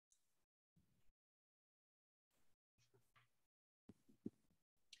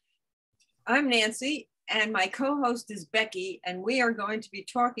I'm Nancy, and my co-host is Becky, and we are going to be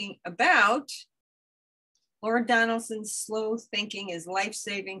talking about Laura Donaldson's Slow Thinking is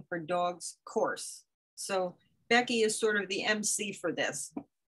Life-Saving for Dogs course. So Becky is sort of the MC for this.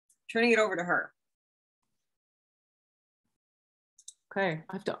 Turning it over to her. Okay,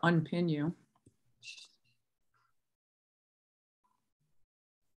 I have to unpin you.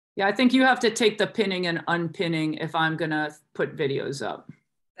 Yeah, I think you have to take the pinning and unpinning if I'm gonna put videos up.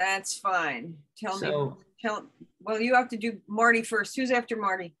 That's fine. Well, you have to do Marty first. Who's after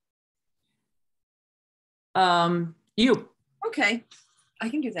Marty? You. Okay, I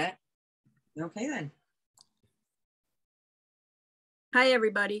can do that. Okay then. Hi,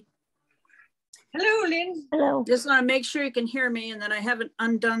 everybody. Hello, Lynn. Hello. Just want to make sure you can hear me and that I haven't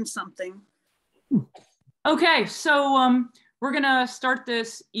undone something. Okay, so we're gonna start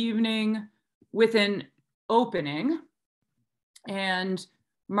this evening with an opening, and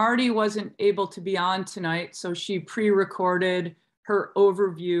Marty wasn't able to be on tonight, so she pre-recorded her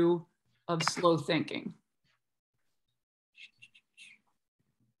overview of slow thinking.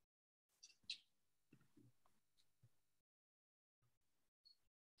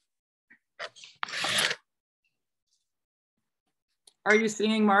 Are you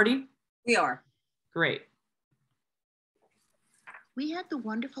seeing Marty? We are. Great. We had the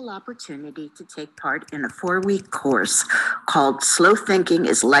wonderful opportunity to take part in a 4-week course called Slow Thinking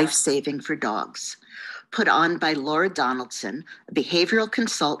is Life-Saving for Dogs, put on by Laura Donaldson, a behavioral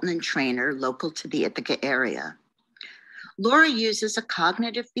consultant and trainer local to the Ithaca area. Laura uses a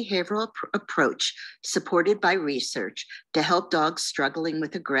cognitive behavioral approach supported by research to help dogs struggling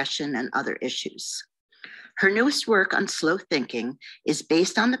with aggression and other issues. Her newest work on slow thinking is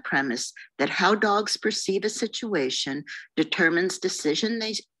based on the premise that how dogs perceive a situation determines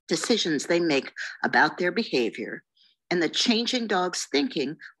decisions they make about their behavior, and that changing dogs'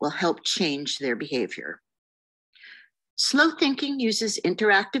 thinking will help change their behavior. Slow thinking uses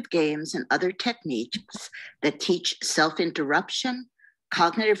interactive games and other techniques that teach self-interruption,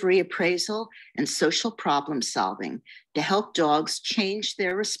 cognitive reappraisal, and social problem solving to help dogs change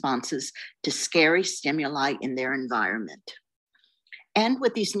their responses to scary stimuli in their environment. And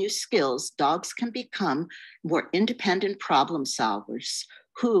with these new skills, dogs can become more independent problem solvers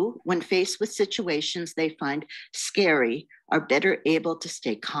who, when faced with situations they find scary, are better able to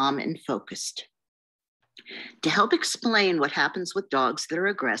stay calm and focused. To help explain what happens with dogs that are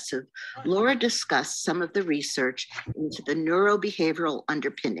aggressive, Laura discussed some of the research into the neurobehavioral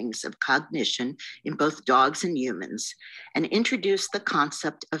underpinnings of cognition in both dogs and humans, and introduced the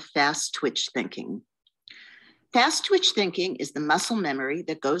concept of fast twitch thinking. Fast twitch thinking is the muscle memory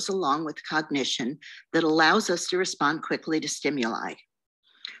that goes along with cognition that allows us to respond quickly to stimuli.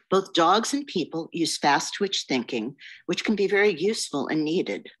 Both dogs and people use fast twitch thinking, which can be very useful and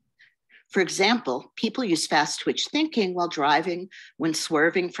needed. For example, people use fast twitch thinking while driving, when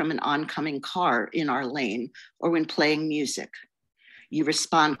swerving from an oncoming car in our lane, or when playing music. You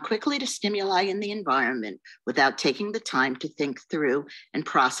respond quickly to stimuli in the environment without taking the time to think through and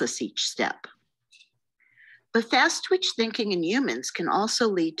process each step. But fast twitch thinking in humans can also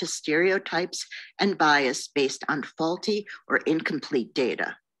lead to stereotypes and bias based on faulty or incomplete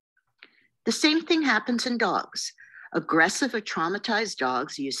data. The same thing happens in dogs. Aggressive or traumatized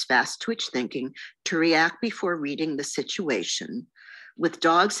dogs use fast twitch thinking to react before reading the situation, with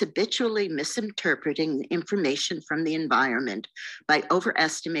dogs habitually misinterpreting information from the environment by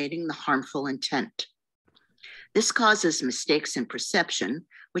overestimating the harmful intent. This causes mistakes in perception,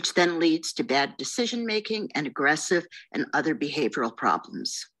 which then leads to bad decision-making and aggressive and other behavioral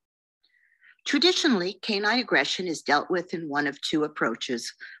problems. Traditionally, canine aggression is dealt with in one of two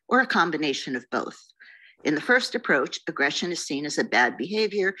approaches, or a combination of both. In the first approach, aggression is seen as a bad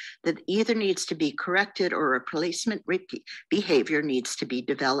behavior that either needs to be corrected or a replacement behavior needs to be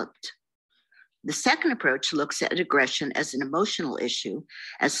developed. The second approach looks at aggression as an emotional issue,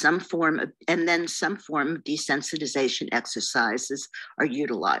 as some form of desensitization exercises are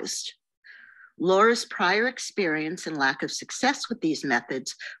utilized. Laura's prior experience and lack of success with these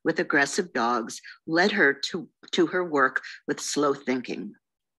methods with aggressive dogs led her to her work with slow thinking.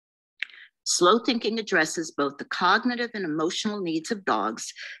 Slow thinking addresses both the cognitive and emotional needs of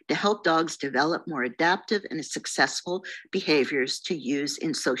dogs to help dogs develop more adaptive and successful behaviors to use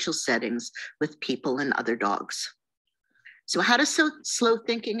in social settings with people and other dogs. So how does slow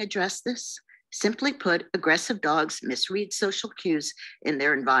thinking address this? Simply put, aggressive dogs misread social cues in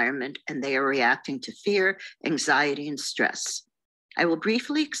their environment, and they are reacting to fear, anxiety, and stress. I will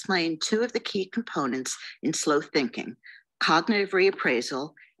briefly explain two of the key components in slow thinking: cognitive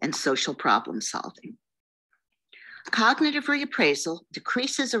reappraisal and social problem solving. Cognitive reappraisal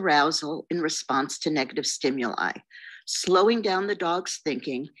decreases arousal in response to negative stimuli, slowing down the dog's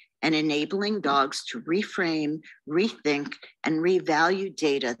thinking and enabling dogs to reframe, rethink, and revalue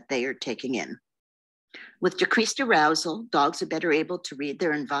data they are taking in. With decreased arousal, dogs are better able to read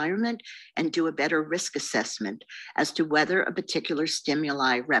their environment and do a better risk assessment as to whether a particular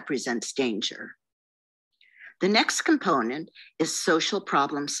stimuli represents danger. The next component is social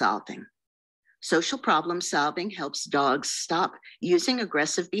problem solving. Social problem solving helps dogs stop using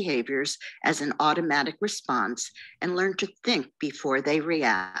aggressive behaviors as an automatic response and learn to think before they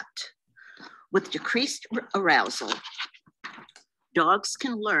react. With decreased arousal, dogs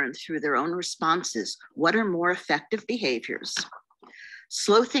can learn through their own responses what are more effective behaviors.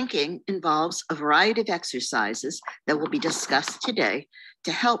 Slow thinking involves a variety of exercises that will be discussed today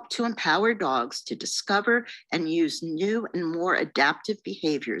to help to empower dogs to discover and use new and more adaptive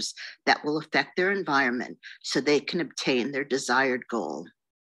behaviors that will affect their environment so they can obtain their desired goal.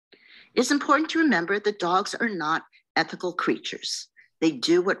 It's important to remember that dogs are not ethical creatures. They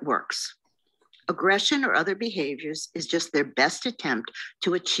do what works. Aggression or other behaviors is just their best attempt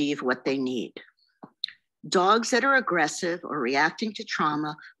to achieve what they need. Dogs that are aggressive or reacting to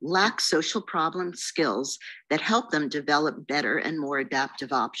trauma lack social problem skills that help them develop better and more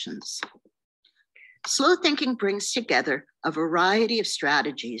adaptive options. Slow thinking brings together a variety of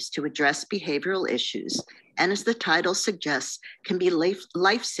strategies to address behavioral issues, and as the title suggests, can be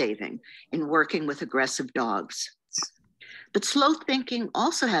life-saving in working with aggressive dogs. But slow thinking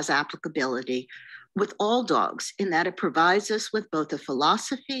also has applicability with all dogs in that it provides us with both a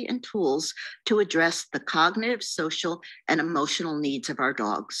philosophy and tools to address the cognitive, social, and emotional needs of our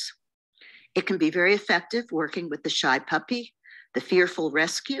dogs. It can be very effective working with the shy puppy, the fearful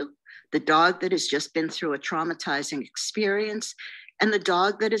rescue, the dog that has just been through a traumatizing experience, and the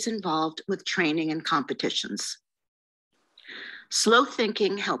dog that is involved with training and competitions. Slow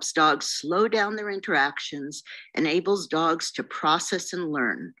thinking helps dogs slow down their interactions, enables dogs to process and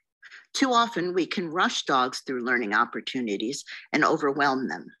learn. Too often, we can rush dogs through learning opportunities and overwhelm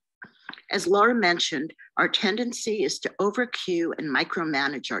them. As Laura mentioned, our tendency is to over-cue and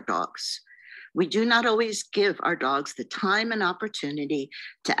micromanage our dogs. We do not always give our dogs the time and opportunity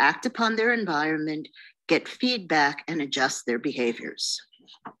to act upon their environment, get feedback, and adjust their behaviors.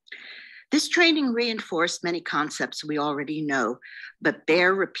 This training reinforced many concepts we already know, but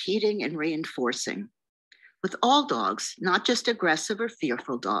bear repeating and reinforcing. With all dogs, not just aggressive or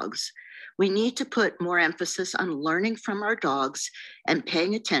fearful dogs, we need to put more emphasis on learning from our dogs and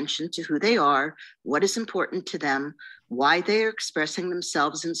paying attention to who they are, what is important to them, why they are expressing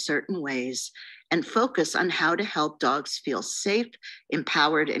themselves in certain ways, and focus on how to help dogs feel safe,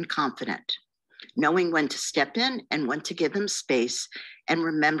 empowered, and confident, knowing when to step in and when to give them space, and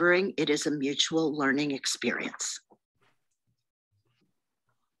remembering it is a mutual learning experience.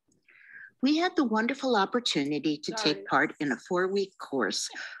 We had the wonderful opportunity to take part in a 4-week course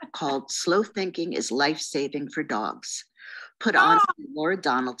called Slow Thinking is Life-Saving for Dogs, put on by Laura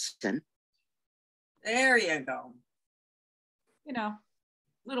Donaldson. There you go. You know,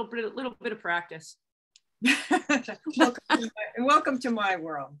 little bit of practice. Welcome to my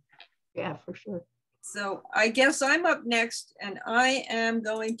world. Yeah, for sure. So I guess I'm up next, and I am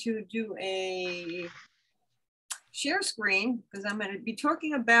going to do a share screen because I'm going to be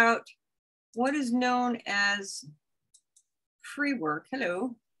talking about what is known as free work.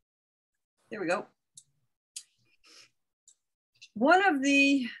 Hello. There we go. One of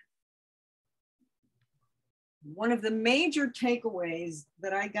the major takeaways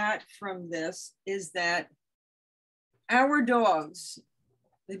that I got from this is that our dogs,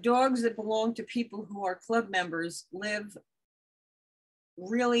 the dogs that belong to people who are club members, live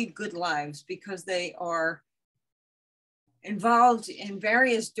really good lives because they are involved in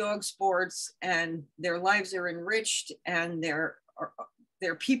various dog sports and their lives are enriched and their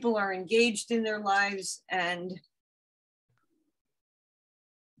people are engaged in their lives. And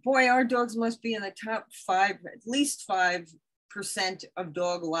boy, our dogs must be in the top 5, at least 5% of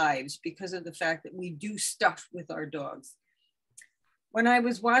dog lives because of the fact that we do stuff with our dogs. When I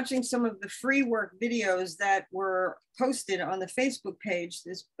was watching some of the free work videos that were posted on the Facebook page,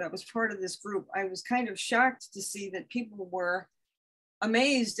 that was part of this group, I was kind of shocked to see that people were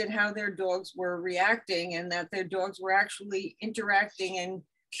amazed at how their dogs were reacting and that their dogs were actually interacting and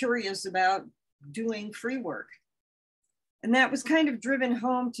curious about doing free work. And that was kind of driven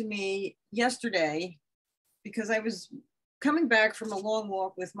home to me yesterday because I was coming back from a long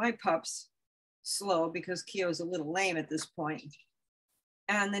walk with my pups, slow because Kio's a little lame at this point.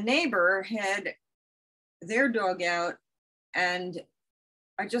 And the neighbor had their dog out and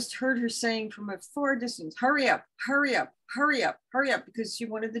I just heard her saying from a far distance, hurry up, hurry up, hurry up, hurry up, because she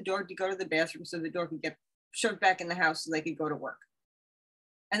wanted the dog to go to the bathroom so the dog could get shoved back in the house so they could go to work.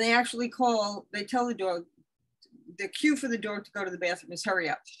 And they actually they tell the dog, the cue for the dog to go to the bathroom is hurry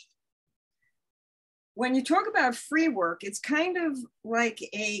up. When you talk about free work, it's kind of like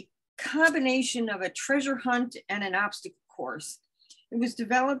a combination of a treasure hunt and an obstacle course. It was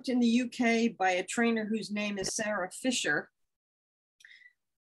developed in the UK by a trainer whose name is Sarah Fisher.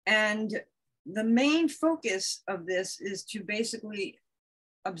 And the main focus of this is to basically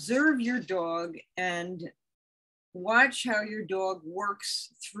observe your dog and watch how your dog works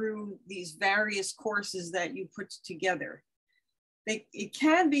through these various courses that you put together. It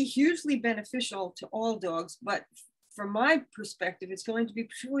can be hugely beneficial to all dogs, but from my perspective, it's going to be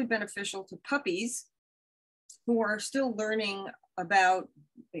particularly beneficial to puppies who are still learning about,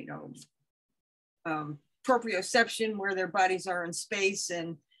 proprioception, where their bodies are in space,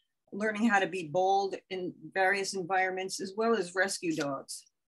 and learning how to be bold in various environments, as well as rescue dogs.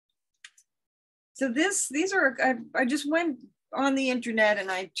 So I just went on the internet and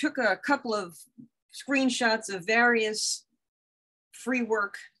I took a couple of screenshots of various free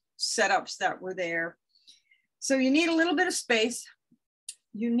work setups that were there. So you need a little bit of space.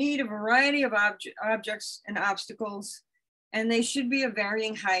 You need a variety of objects and obstacles, and they should be of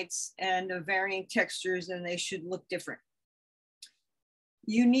varying heights and of varying textures, and they should look different.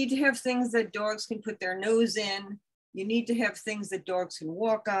 You need to have things that dogs can put their nose in. You need to have things that dogs can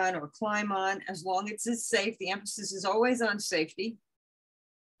walk on or climb on, as long as it's safe. The emphasis is always on safety.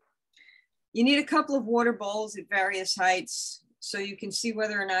 You need a couple of water bowls at various heights, so you can see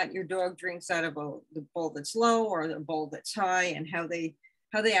whether or not your dog drinks out of the bowl that's low or the bowl that's high, and how they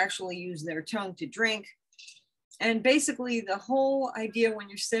actually use their tongue to drink. And basically the whole idea when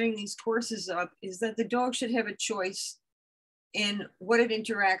you're setting these courses up is that the dog should have a choice in what it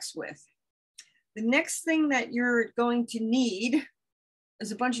interacts with. The next thing that you're going to need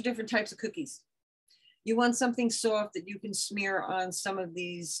is a bunch of different types of cookies. You want something soft that you can smear on some of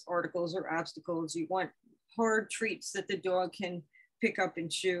these articles or obstacles. You want hard treats that the dog can pick up and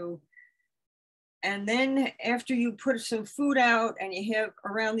chew. And then after you put some food out and you have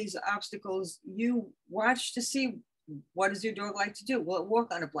around these obstacles, you watch to see, what does your dog like to do? Will it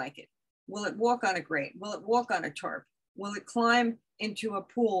walk on a blanket? Will it walk on a grate? Will it walk on a tarp? Will it climb into a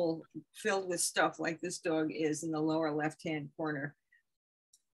pool filled with stuff like this dog is in the lower left-hand corner?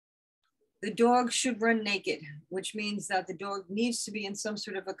 The dog should run naked, which means that the dog needs to be in some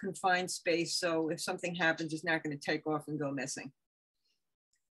sort of a confined space. So if something happens, it's not going to take off and go missing.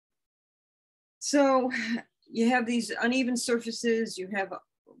 So you have these uneven surfaces, you have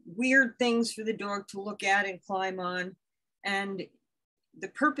weird things for the dog to look at and climb on. And the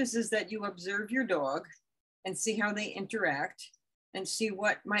purpose is that you observe your dog and see how they interact and see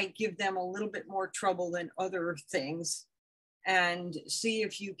what might give them a little bit more trouble than other things, and see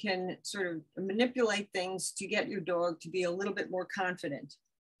if you can sort of manipulate things to get your dog to be a little bit more confident.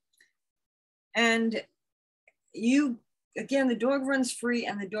 And again, the dog runs free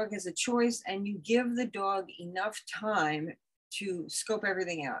and the dog has a choice, and you give the dog enough time to scope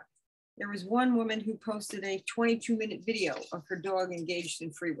everything out. There was one woman who posted a 22-minute video of her dog engaged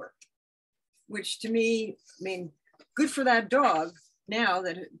in free work, which to me, I mean, good for that dog now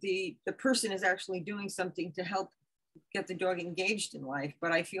that the person is actually doing something to help get the dog engaged in life.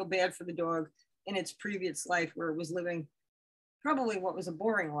 But I feel bad for the dog in its previous life, where it was living probably what was a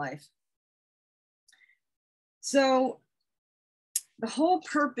boring life. So the whole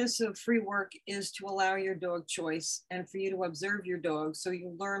purpose of free work is to allow your dog choice and for you to observe your dog, so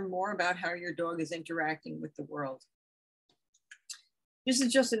you learn more about how your dog is interacting with the world. This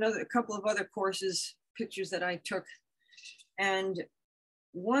is just a couple of other courses, pictures that I took. And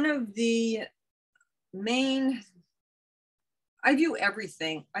one of the main, I view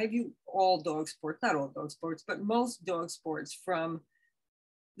everything, I view all dog sports, not all dog sports, but most dog sports from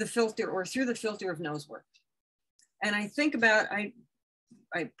the filter or through the filter of nose work. And I think about, I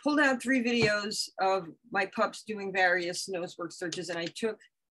pulled out 3 videos of my pups doing various nose work searches, and I took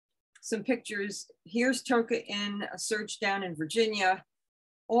some pictures. Here's Toka in a search down in Virginia,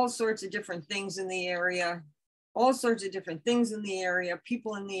 all sorts of different things in the area, all sorts of different things in the area,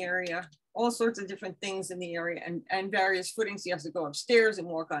 people in the area, all sorts of different things in the area, and various footings. He has to go upstairs and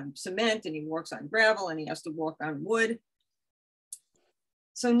walk on cement, and he walks on gravel, and he has to walk on wood.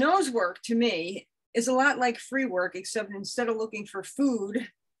 So nose work to me is a lot like free work, except instead of looking for food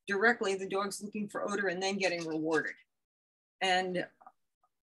directly, the dog's looking for odor and then getting rewarded. And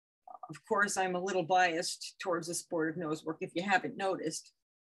of course, I'm a little biased towards the sport of nose work, if you haven't noticed.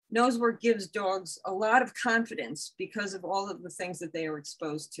 Nose work gives dogs a lot of confidence because of all of the things that they are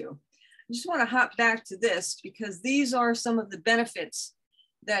exposed to. I just want to hop back to this because these are some of the benefits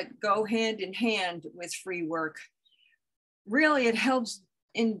that go hand in hand with free work. Really, it helps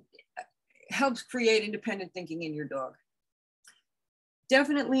create independent thinking in your dog.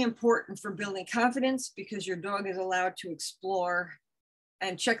 Definitely important for building confidence because your dog is allowed to explore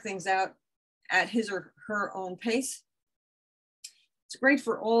and check things out at his or her own pace. It's great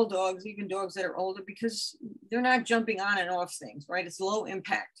for all dogs, even dogs that are older, because they're not jumping on and off things, right? It's low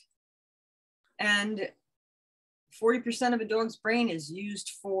impact. And 40% of a dog's brain is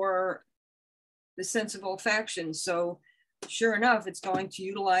used for the sense of olfaction. So sure enough, it's going to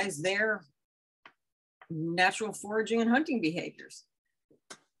utilize their natural foraging and hunting behaviors.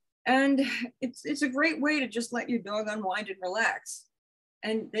 And it's a great way to just let your dog unwind and relax.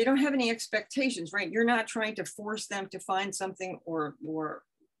 And they don't have any expectations, right? You're not trying to force them to find something or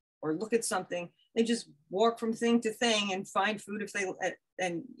look at something. They just walk from thing to thing and find food if they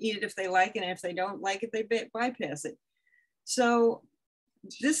and eat it if they like it, and if they don't like it, they bypass it. So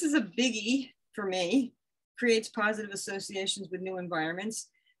this is a biggie for me. Creates positive associations with new environments,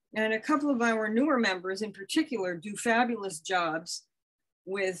 and a couple of our newer members in particular do fabulous jobs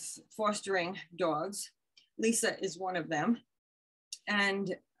with fostering dogs. Lisa is one of them.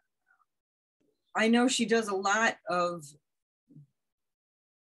 And I know she does a lot of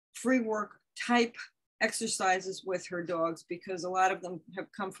free work type exercises with her dogs because a lot of them have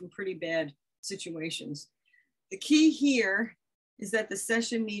come from pretty bad situations. The key here is that the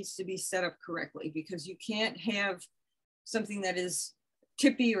session needs to be set up correctly because you can't have something that is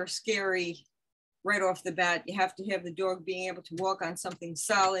tippy or scary right off the bat. You have to have the dog being able to walk on something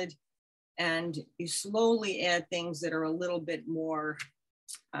solid, and you slowly add things that are a little bit more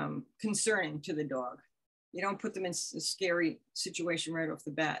concerning to the dog. You don't put them in a scary situation right off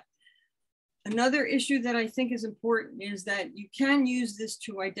the bat. Another issue that I think is important is that you can use this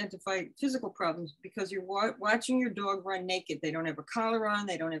to identify physical problems because you're watching your dog run naked. They don't have a collar on,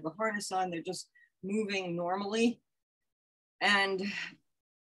 they don't have a harness on, they're just moving normally. And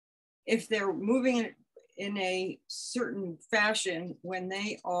if they're moving in a certain fashion when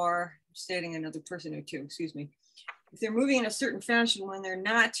they are, stating another person or two, excuse me. If they're moving in a certain fashion when they're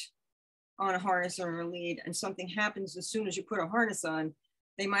not on a harness or a lead and something happens as soon as you put a harness on,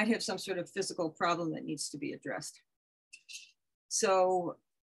 they might have some sort of physical problem that needs to be addressed. So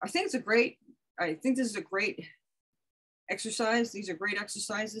I think this is a great exercise. These are great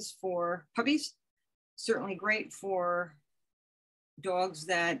exercises for puppies, certainly great for dogs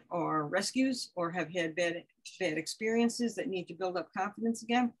that are rescues or have had bad experiences that need to build up confidence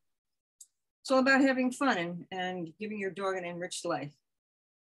again. It's all about having fun and giving your dog an enriched life.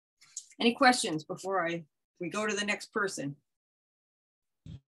 Any questions before we go to the next person?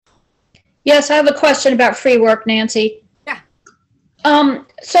 Yes, I have a question about free work, Nancy. Yeah.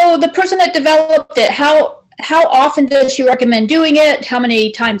 So the person that developed it, how often does she recommend doing it? How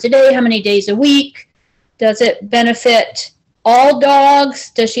many times a day? How many days a week? Does it benefit all dogs?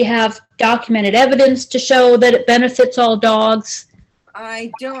 Does she have documented evidence to show that it benefits all dogs?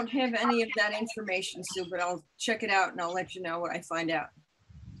 I don't have any of that information, Sue, but I'll check it out and I'll let you know what I find out.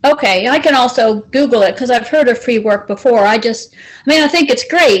 Okay, I can also Google it because I've heard of free work before. I think it's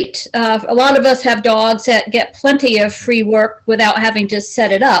great. A lot of us have dogs that get plenty of free work without having to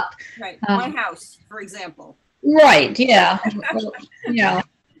set it up. Right, my house, for example. Right, yeah. Yeah.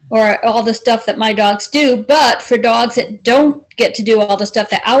 Or all the stuff that my dogs do. But for dogs that don't get to do all the stuff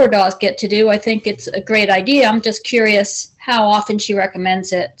that our dogs get to do, I think it's a great idea. I'm just curious how often she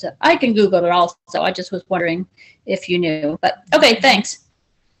recommends it. I can Google it also. I just was wondering if you knew. But okay, thanks.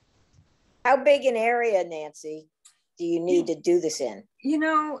 How big an area, Nancy, do you need to do this in? You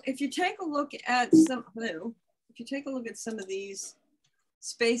know, if you take a look at some of these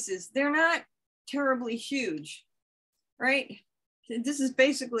spaces, they're not terribly huge, right? This is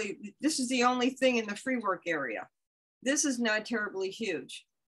the only thing in the free work area. This is not terribly huge.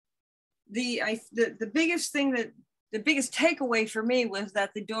 The biggest takeaway for me was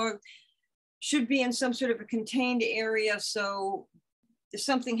that the dog should be in some sort of a contained area, so if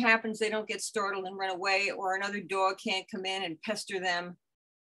something happens, they don't get startled and run away, or another dog can't come in and pester them.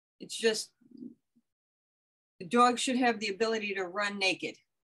 It's just, the dog should have the ability to run naked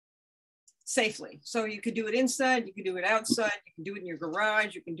safely. So you could do it inside, you could do it outside, you can do it in your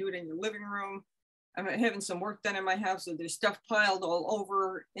garage, you can do it in your living room. I'm having some work done in my house, so there's stuff piled all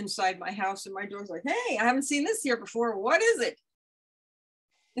over inside my house, and my dog's like, hey, I haven't seen this here before. What is it?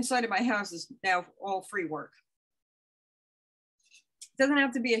 Inside of my house is now all free work. It doesn't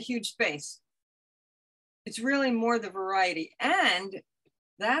have to be a huge space. It's really more the variety. And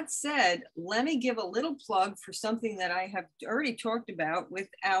That said, let me give a little plug for something that I have already talked about with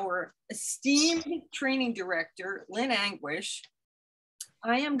our esteemed training director, Lynn Anguish.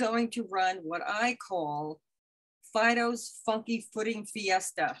 I am going to run what I call Fido's Funky Footing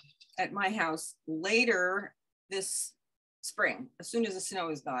Fiesta at my house later this spring, as soon as the snow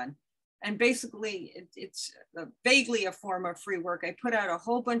is gone. And basically, it's vaguely a form of free work. I put out a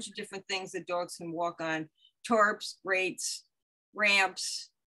whole bunch of different things that dogs can walk on: tarps, grates, ramps,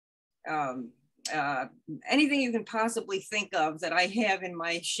 anything you can possibly think of that I have in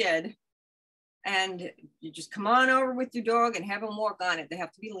my shed. And you just come on over with your dog and have them walk on it. They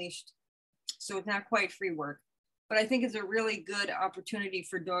have to be leashed. So it's not quite free work, but I think it's a really good opportunity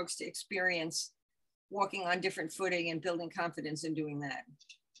for dogs to experience walking on different footing and building confidence in doing that.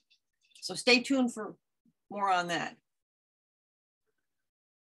 So stay tuned for more on that.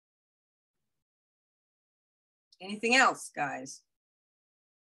 Anything else, guys?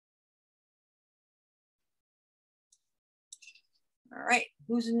 All right,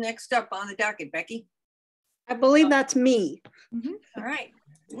 who's next up on the docket, Becky? I believe that's me. All right,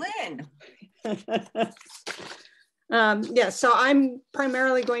 Lynn. Yeah, so I'm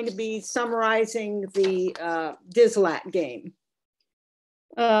primarily going to be summarizing the DISLAT game.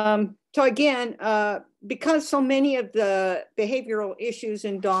 So again, because so many of the behavioral issues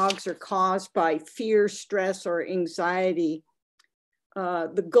in dogs are caused by fear, stress, or anxiety,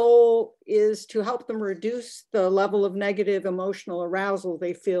 the goal is to help them reduce the level of negative emotional arousal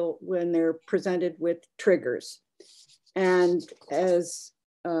they feel when they're presented with triggers. And as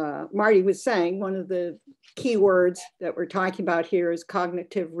Marty was saying, one of the key words that we're talking about here is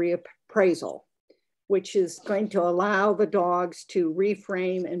cognitive reappraisal, which is going to allow the dogs to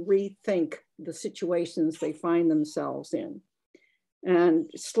reframe and rethink the situations they find themselves in. And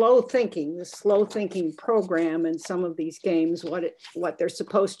slow thinking, the slow thinking program in some of these games, what they're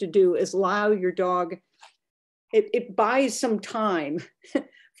supposed to do is allow your dog, it buys some time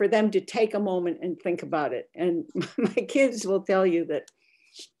for them to take a moment and think about it. And my kids will tell you that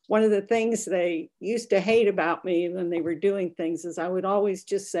one of the things they used to hate about me when they were doing things is I would always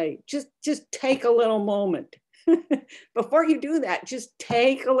just say, just take a little moment. Before you do that, just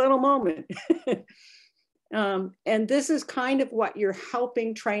take a little moment. And this is kind of what you're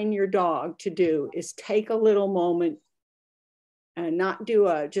helping train your dog to do, is take a little moment and not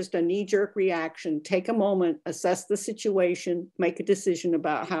do just a knee-jerk reaction. Take a moment, assess the situation, make a decision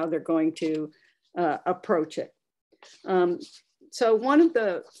about how they're going to approach it. So one of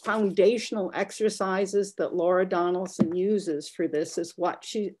the foundational exercises that Laura Donaldson uses for this is what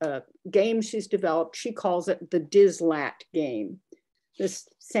game she's developed. She calls it the DISLAT game. This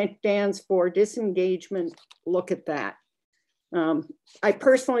stands for disengagement, look at that. I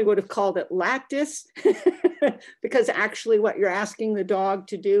personally would have called it lactis because actually what you're asking the dog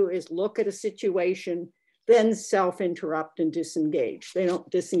to do is look at a situation, then self-interrupt and disengage. They don't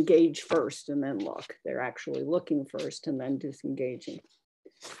disengage first and then look. They're actually looking first and then disengaging.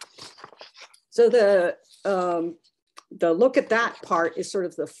 So the look at that part is sort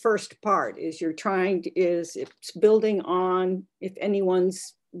of the first part, is it's building on, if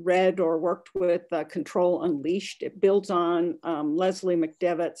anyone's read or worked with Control Unleashed, it builds on Leslie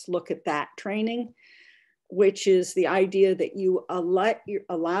McDevitt's Look at That training, which is the idea that you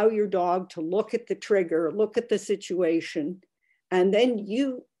allow your dog to look at the trigger, look at the situation, and then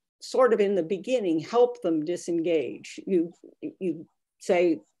you sort of in the beginning help them disengage. You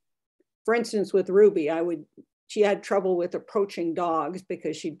say, for instance, with Ruby, she had trouble with approaching dogs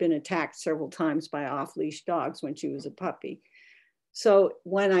because she'd been attacked several times by off-leash dogs when she was a puppy. So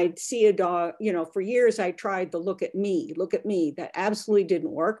when I'd see a dog, for years I tried the look at me. That absolutely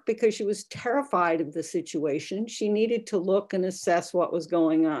didn't work because she was terrified of the situation. She needed to look and assess what was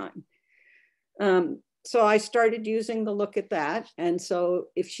going on. So I started using the look at that. And so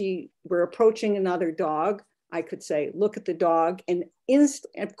if she were approaching another dog, I could say, look at the dog. And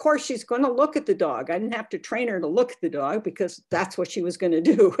of course, she's going to look at the dog. I didn't have to train her to look at the dog because that's what she was going to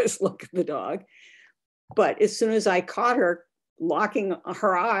do, is look at the dog. But as soon as I caught her locking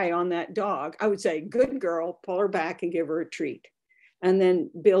her eye on that dog, I would say, good girl, pull her back and give her a treat, and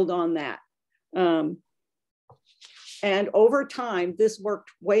then build on that. And over time, this worked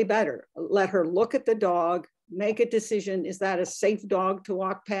way better. Let her look at the dog, make a decision. Is that a safe dog to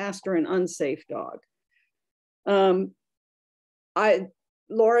walk past or an unsafe dog?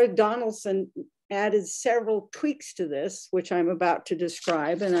 Laura Donaldson added several tweaks to this, which I'm about to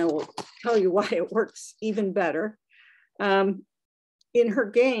describe, and I will tell you why it works even better. In her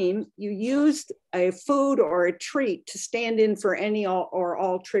game, you used a food or a treat to stand in for any or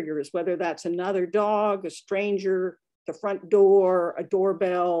all triggers, whether that's another dog, a stranger, the front door, a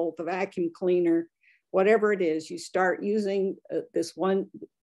doorbell, the vacuum cleaner, whatever it is, you start using this one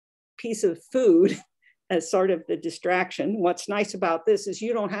piece of food as sort of the distraction. What's nice about this is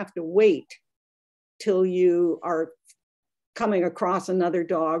you don't have to wait till you are coming across another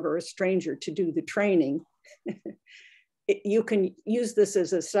dog or a stranger to do the training. You can use this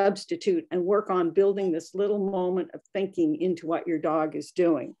as a substitute and work on building this little moment of thinking into what your dog is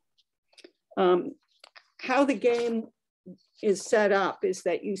doing. How the game is set up is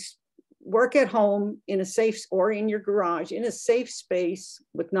that you work at home in a safe, or in your garage, in a safe space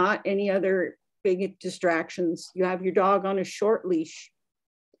with not any other big distractions. You have your dog on a short leash.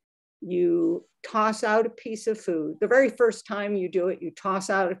 You toss out a piece of food. The very first time you do it, you toss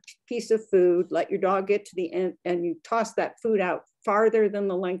out a piece of food, let your dog get to the end, and you toss that food out farther than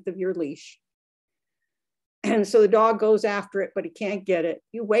the length of your leash. And so the dog goes after it, but he can't get it.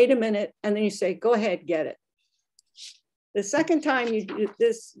 You wait a minute, and then you say, go ahead, get it. The second time you do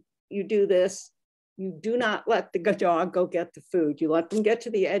this, you do not let the dog go get the food. You let them get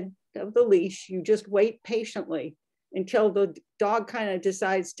to the end of the leash. You just wait patiently until the dog kind of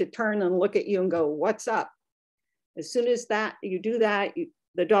decides to turn and look at you and go, what's up? As soon as that you do that,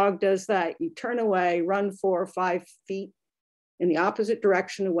 the dog does that, you turn away, run 4 or 5 feet in the opposite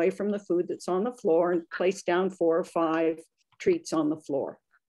direction away from the food that's on the floor, and place down 4 or 5 treats on the floor.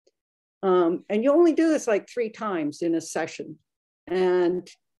 And you only do this like 3 times in a session. And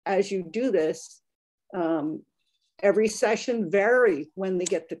as you do this, every session varies when they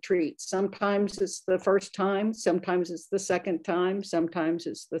get the treats. Sometimes it's the first time, sometimes it's the second time, sometimes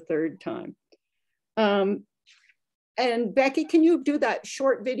it's the third time. And Becky, can you do that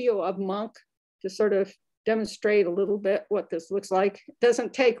short video of Monk to sort of demonstrate a little bit what this looks like? It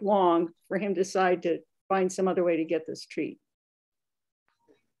doesn't take long for him to decide to find some other way to get this treat.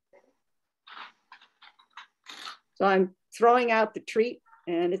 So I'm throwing out the treat,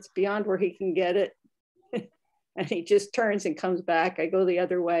 and it's beyond where he can get it. And he just turns and comes back. I go the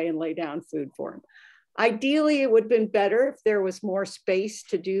other way and lay down food for him. Ideally, it would have been better if there was more space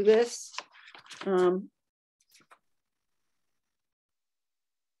to do this. You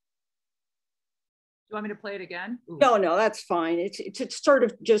want me to play it again? Ooh. No, that's fine. It sort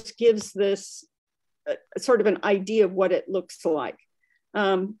of just gives this sort of an idea of what it looks like.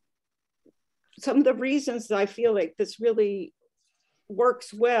 Some of the reasons that I feel like this really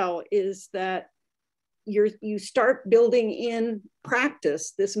works well is that you start building in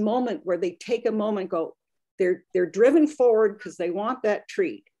practice this moment where they take a moment, go, they're driven forward because they want that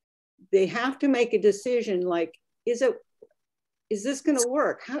treat. They have to make a decision like, is this going to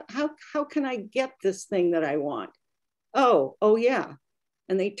work? How can I get this thing that I want? Oh yeah.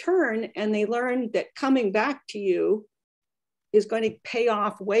 And they turn and they learn that coming back to you is going to pay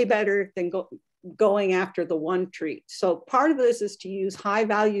off way better than going after the one treat. So part of this is to use high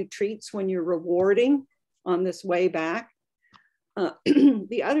value treats when you're rewarding on this way back.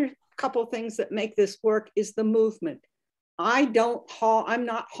 The other couple things that make this work is the movement. I'm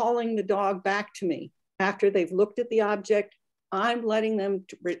not hauling the dog back to me after they've looked at the object. I'm letting them,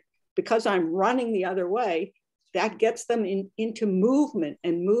 because I'm running the other way, that gets them into movement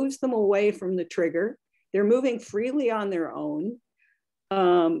and moves them away from the trigger. They're moving freely on their own.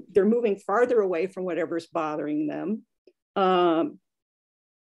 They're moving farther away from whatever's bothering them. And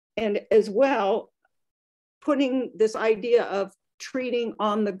as well, putting this idea of treating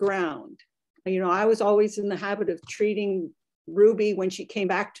on the ground. You know, I was always in the habit of treating Ruby when she came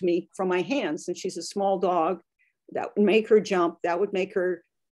back to me from my hands, and she's a small dog. That would make her jump. That would make her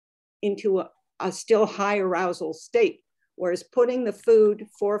into a still high arousal state. Whereas putting the food,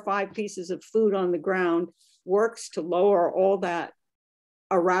 4 or 5 pieces of food on the ground, works to lower all that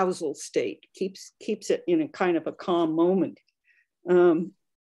arousal state, keeps it in a kind of a calm moment.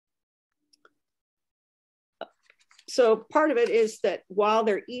 So part of it is that while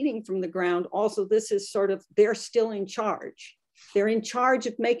they're eating from the ground, also this is sort of, they're still in charge. They're in charge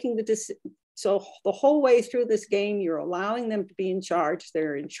of making the decision. So the whole way through this game, you're allowing them to be in charge.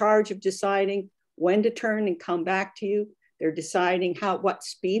 They're in charge of deciding when to turn and come back to you. They're deciding what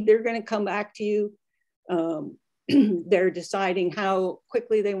speed they're going to come back to you. They're deciding how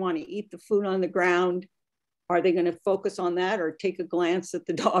quickly they want to eat the food on the ground. Are they going to focus on that or take a glance at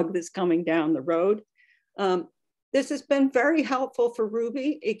the dog that's coming down the road? This has been very helpful for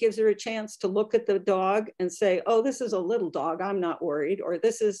Ruby. It gives her a chance to look at the dog and say, oh, this is a little dog, I'm not worried. Or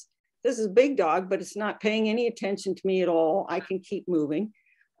this is a big dog, but it's not paying any attention to me at all. I can keep moving.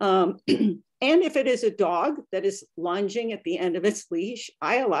 And if it is a dog that is lunging at the end of its leash,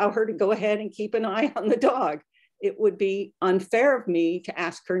 I allow her to go ahead and keep an eye on the dog. It would be unfair of me to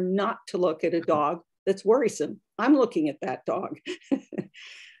ask her not to look at a dog that's worrisome. I'm looking at that dog.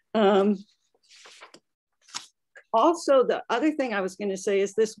 Also, the other thing I was going to say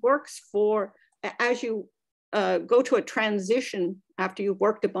is this works for, as you go to a transition after you've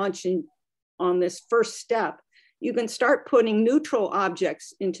worked a bunch on this first step, you can start putting neutral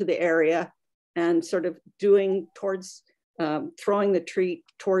objects into the area and sort of doing towards, throwing the treat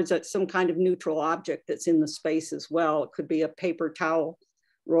towards some kind of neutral object that's in the space as well. It could be a paper towel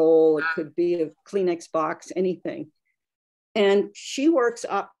roll, it could be a Kleenex box, anything. And she works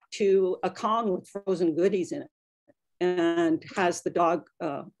up to a Kong with frozen goodies in it and has the dog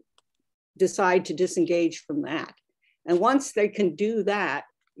decide to disengage from that. And once they can do that,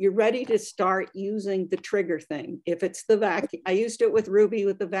 you're ready to start using the trigger thing. If it's the vacuum, I used it with Ruby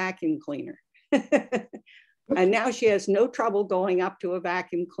with the vacuum cleaner. And now she has no trouble going up to a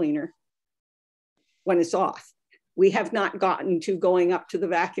vacuum cleaner when it's off. We have not gotten to going up to the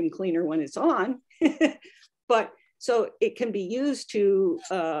vacuum cleaner when it's on, but so it can be used to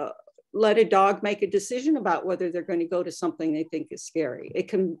let a dog make a decision about whether they're going to go to something they think is scary. It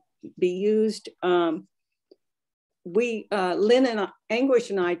can be used. Lynn and Anguish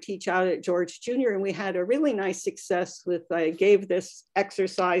and I teach out at George Jr. and we had a really nice success with, I gave this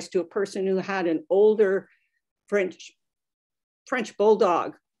exercise to a person who had an older French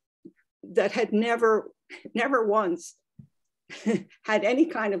bulldog that had never once had any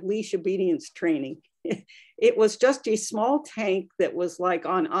kind of leash obedience training. It was just a small tank that was like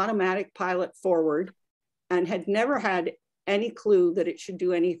on automatic pilot forward and had never had any clue that it should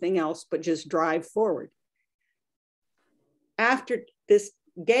do anything else but just drive forward. After this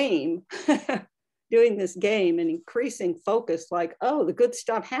game, doing this game and increasing focus, like, oh, the good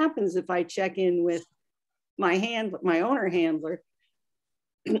stuff happens if I check in with my owner handler.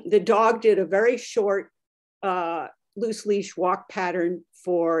 The dog did a very short loose leash walk pattern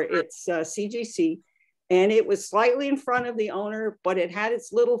for its CGC. And it was slightly in front of the owner, but it had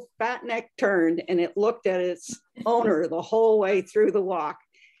its little fat neck turned and it looked at its owner the whole way through the walk.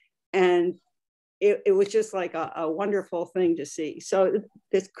 And it was just like a wonderful thing to see. So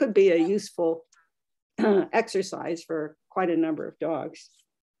this could be a useful exercise for quite a number of dogs.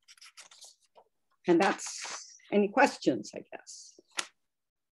 And that's any questions, I guess.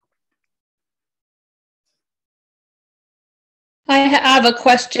 I have a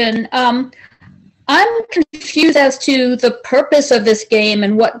question. I'm confused as to the purpose of this game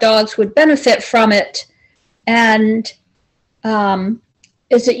and what dogs would benefit from it. And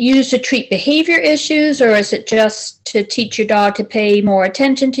is it used to treat behavior issues, or is it just to teach your dog to pay more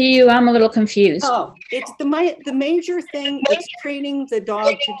attention to you? I'm a little confused. Oh, it's the major thing it's training the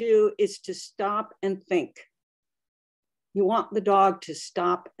dog to do is to stop and think. You want the dog to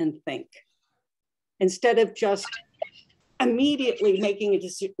stop and think instead of just immediately making a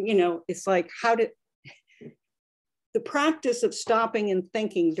decision. You know, it's like the practice of stopping and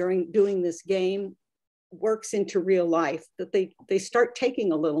thinking during doing this game works into real life, that they start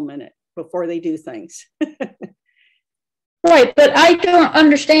taking a little minute before they do things. Right, but I don't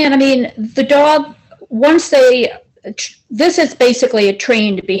understand. I mean, the dog, once this is basically a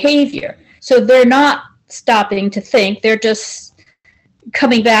trained behavior. So they're not stopping to think, they're just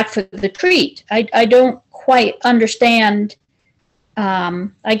coming back for the treat. I don't quite understand.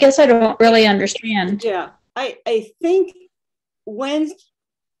 I guess I don't really understand. Yeah, I think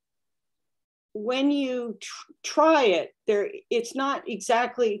when you try it, it's not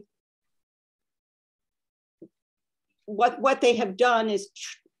exactly what they have done is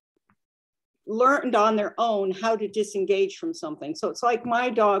learned on their own how to disengage from something. So it's like my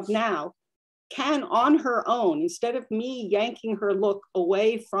dog now can on her own, instead of me yanking her look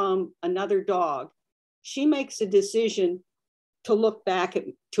away from another dog, she makes a decision to look back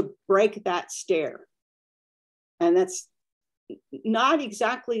to break that stare. And that's not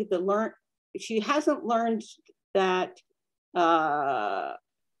exactly she hasn't learned that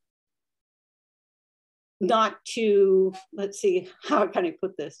not to, let's see, how can I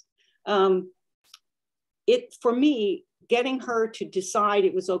put this? For me, getting her to decide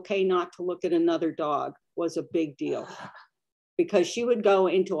it was okay not to look at another dog was a big deal, because she would go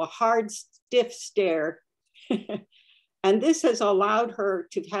into a hard, stiff stare. And this has allowed her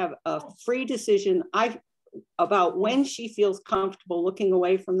to have a free decision about when she feels comfortable looking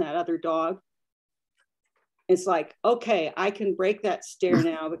away from that other dog. It's like, okay, I can break that stare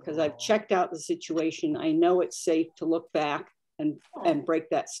now because I've checked out the situation. I know it's safe to look back and break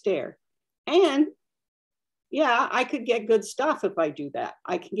that stare. And yeah, I could get good stuff if I do that.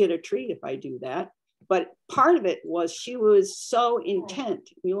 I can get a treat if I do that. But part of it was she was so intent.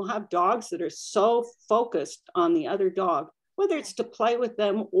 You'll have dogs that are so focused on the other dog whether it's to play with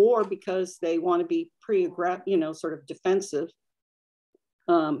them or because they want to be pre-aggressive, you know, sort of defensive.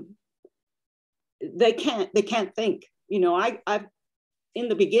 They can't think. You know, I in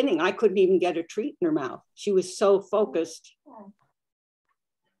the beginning, I couldn't even get a treat in her mouth. She was so focused.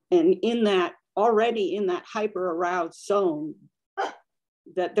 And in that, already in that hyper aroused zone,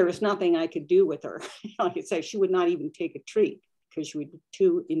 that there was nothing I could do with her. Like I say, she would not even take a treat because she would be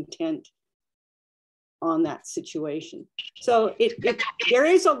too intent on that situation. So there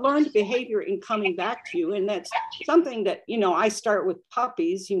is a learned behavior in coming back to you. And that's something that, you know, I start with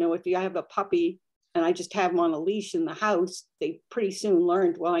puppies. You know, if you have a puppy and I just have them on a leash in the house, they pretty soon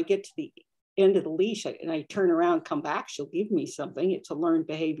learned, well, I get to the end of the leash and I turn around, come back, she'll give me something. It's a learned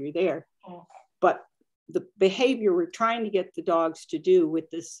behavior there. But the behavior we're trying to get the dogs to do with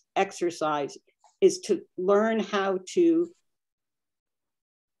this exercise is to learn how to,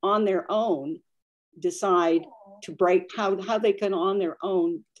 on their own, decide to break, how they can on their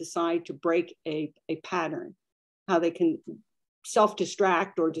own decide to break a pattern, how they can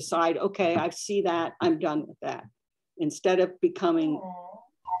self-distract or decide, okay, I see that, I'm done with that, instead of becoming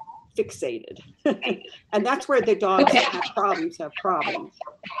fixated. And that's where the dogs have problems.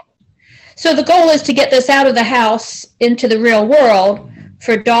 So the goal is to get this out of the house into the real world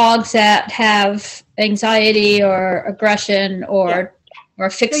for dogs that have anxiety or aggression or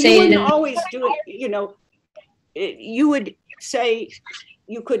fixated. So you wouldn't always do it, you know, you would say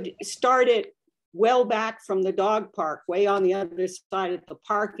you could start it well back from the dog park, way on the other side of the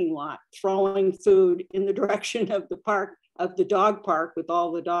parking lot, throwing food in the direction of the park, of the dog park with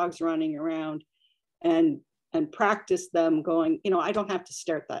all the dogs running around, and practice them going, you know, I don't have to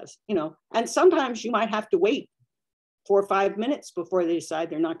start this, you know, and sometimes you might have to wait 4 or 5 minutes before they decide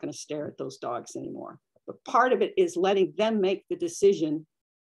they're not going to stare at those dogs anymore. But part of it is letting them make the decision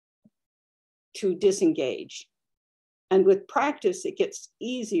to disengage. And with practice, it gets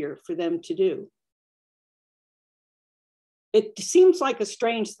easier for them to do. It seems like a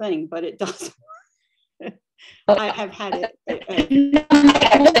strange thing, but it doesn't. I have had it.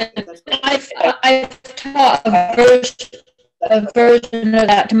 I've taught a version of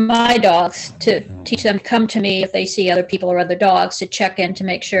that to my dogs to teach them to come to me if they see other people or other dogs to check in to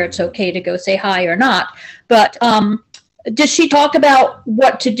make sure it's okay to go say hi or not. But did she talk about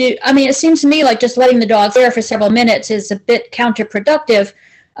what to do? I mean, it seems to me like just letting the dog there for several minutes is a bit counterproductive.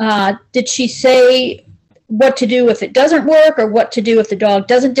 Did she say what to do if it doesn't work, or what to do if the dog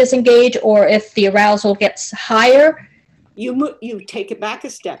doesn't disengage, or if the arousal gets higher? You take it back a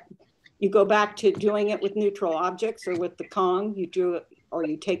step. You go back to doing it with neutral objects or with the Kong. You do it, or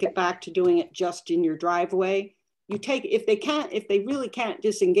you take it back to doing it just in your driveway. You take, if they really can't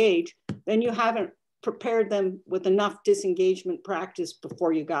disengage, then you haven't prepared them with enough disengagement practice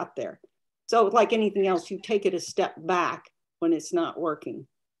before you got there. So like anything else, you take it a step back when it's not working.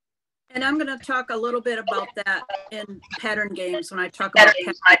 And I'm going to talk a little bit about that in pattern games when I talk about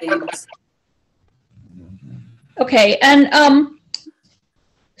pattern games. Okay, and I'm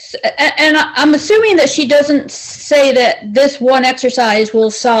assuming that she doesn't say that this one exercise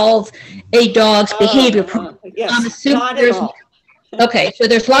will solve a dog's behavior problem. Yes, I'm assuming not at all. Okay, so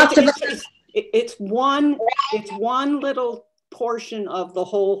there's lots of. It's one little portion of the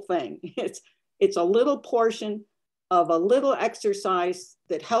whole thing. It's a little portion of a little exercise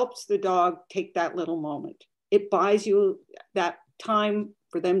that helps the dog take that little moment. It buys you that time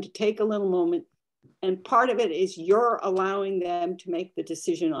for them to take a little moment. And part of it is you're allowing them to make the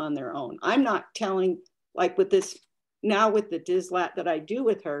decision on their own. I'm not telling, like with this, now with the DISLAT that I do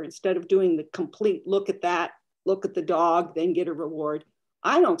with her, instead of doing the complete look at that, look at the dog, then get a reward,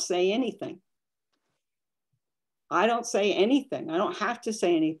 I don't say anything. I don't say anything. I don't have to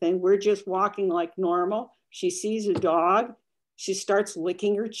say anything. We're just walking like normal. She sees a dog. She starts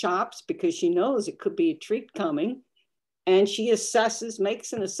licking her chops because she knows it could be a treat coming. And she assesses,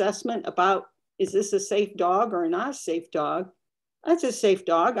 makes an assessment about, is this a safe dog or not a safe dog? That's a safe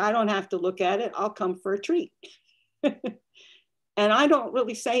dog. I don't have to look at it. I'll come for a treat. And I don't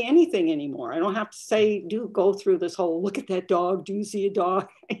really say anything anymore. I don't have to say, go through this whole, look at that dog. Do you see a dog?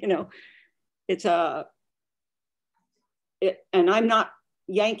 You know, and I'm not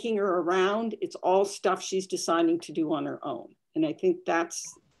yanking her around. It's all stuff she's deciding to do on her own. And I think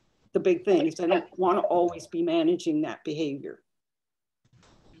that's the big thing, is I don't want to always be managing that behavior.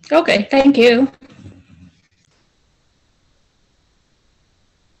 Okay, thank you.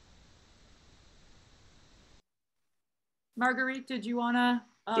 Marguerite, did you want to?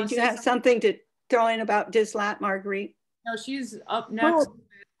 Did you have something to throw in about DISLAT, Marguerite? No, she's up next.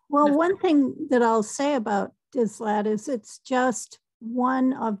 Well, one thing that I'll say about DISLAT is it's just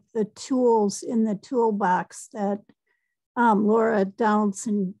one of the tools in the toolbox that Laura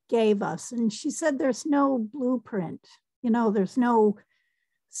Donaldson gave us. And she said there's no blueprint. There's no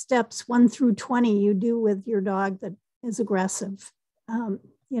steps 1 through 20 you do with your dog that is aggressive.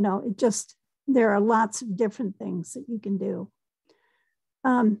 There are lots of different things that you can do.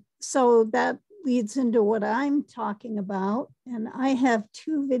 So that leads into what I'm talking about. And I have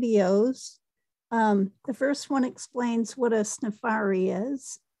 2 videos. The first one explains what a sniffari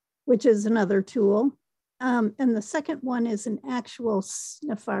is, which is another tool. And the second one is an actual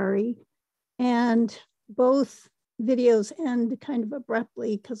sniffari. And both videos end kind of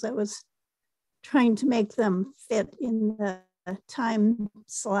abruptly because I was trying to make them fit in the time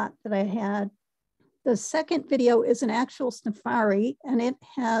slot that I had. The second video is an actual sniffari, and it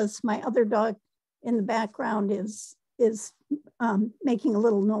has my other dog in the background is making a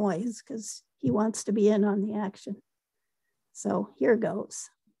little noise because he wants to be in on the action. So here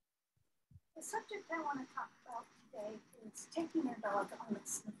goes. The subject I want to talk about today is taking your dog on a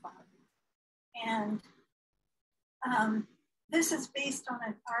sniffari. And this is based on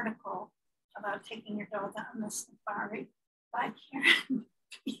an article about taking your dog on the safari by Karen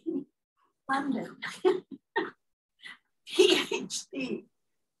P. London, PhD,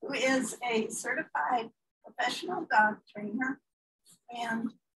 who is a certified professional dog trainer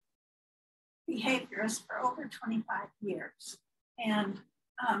and behaviorist for over 25 years. And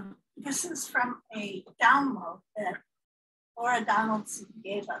this is from a download that Laura Donaldson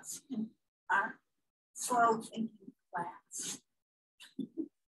gave us in our slow thinking class.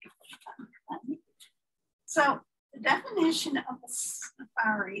 So the definition of a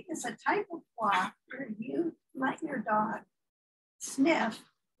safari is a type of walk where you let your dog sniff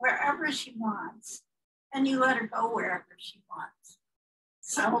wherever she wants and you let her go wherever she wants.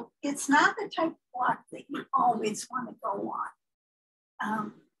 So it's not the type of walk that you always want to go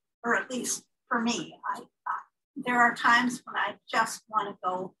on, or at least for me. There are times when I just want to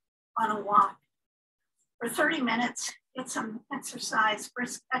go on a walk for 30 minutes, get some exercise,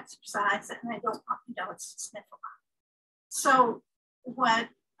 brisk exercise, and I don't want my dogs to sniff a lot. So what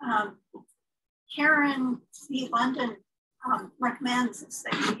Karen C. London recommends is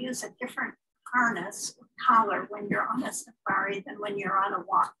that you use a different harness or collar when you're on a safari than when you're on a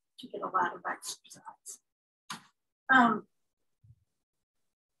walk to get a lot of exercise.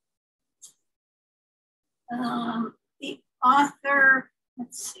 The author,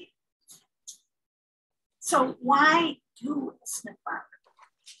 let's see. So why do a sniffer?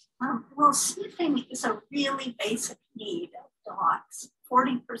 Well, sniffing is a really basic need of dogs.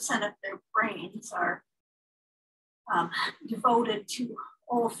 40% of their brains are devoted to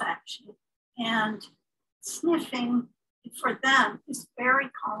olfaction, and sniffing for them is very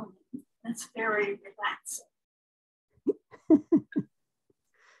calming. It's very relaxing.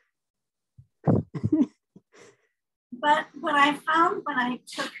 But what I found when I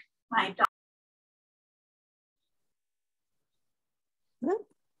took my dog,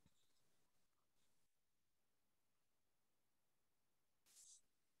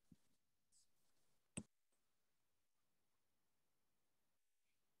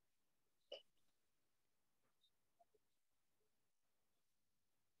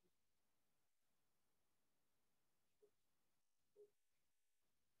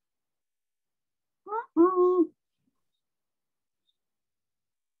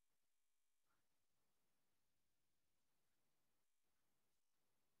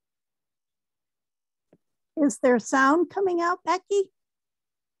 is there sound coming out, Becky?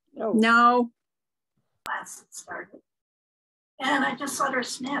 No. Class started. And I just let her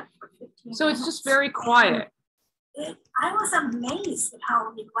sniff for 15 minutes. So it's just very quiet. I was amazed at how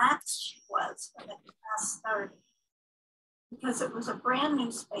relaxed she was when the class started, because it was a brand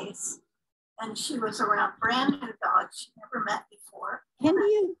new space and she was around brand new dogs she never met before. Can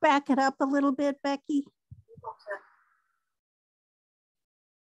you back it up a little bit, Becky?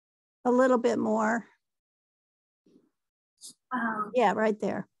 A little bit more. Yeah, right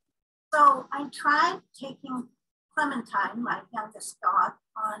there. So I tried taking Clementine, my youngest dog,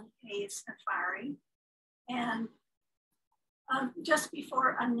 on a safari, and just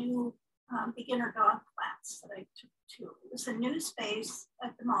before a new beginner dog class that I took to. It was a new space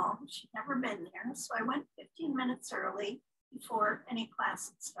at the mall. She'd never been there, so I went 15 minutes early before any class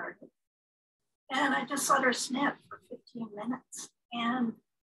had started. And I just let her sniff for 15 minutes. And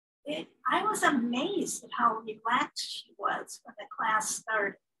I was amazed at how relaxed she was when the class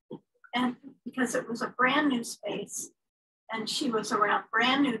started. And because it was a brand new space and she was around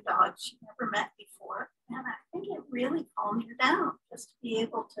brand new dogs she never met before. And I think it really calmed her down just to be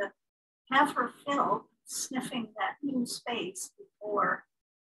able to have her feel sniffing that new space before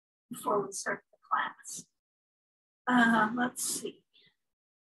we started the class. Let's see.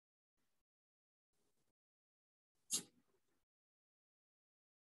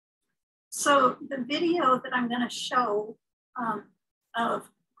 So the video that I'm going to show of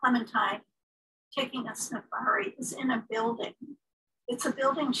Clementine taking a safari is in a building. It's a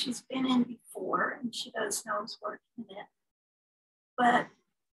building she's been in before, and she does nose work in it. But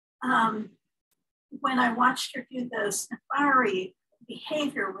when I watched her do the safari,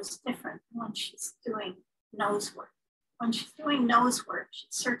 behavior was different when she's doing nose work. When she's doing nose work,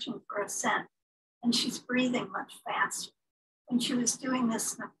 she's searching for a scent, and she's breathing much faster. When she was doing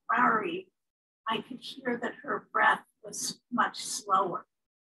this safari, I could hear that her breath was much slower.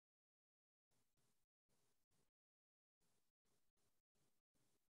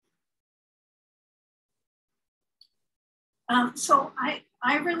 So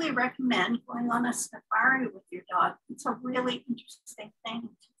I really recommend going on a safari with your dog. It's a really interesting thing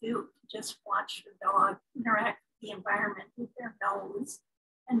to do, to just watch your dog interact with the environment with their nose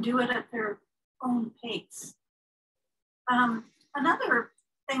and do it at their own pace. Another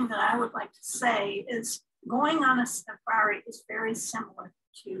thing that I would like to say is going on a safari is very similar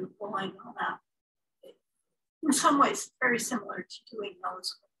to going on in some ways, very similar to doing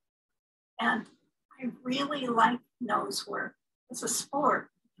nose work. And I really like nose work as a sport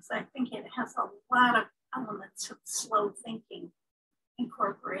because I think it has a lot of elements of slow thinking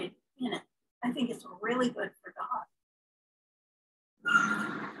incorporated in it. I think it's really good for dogs.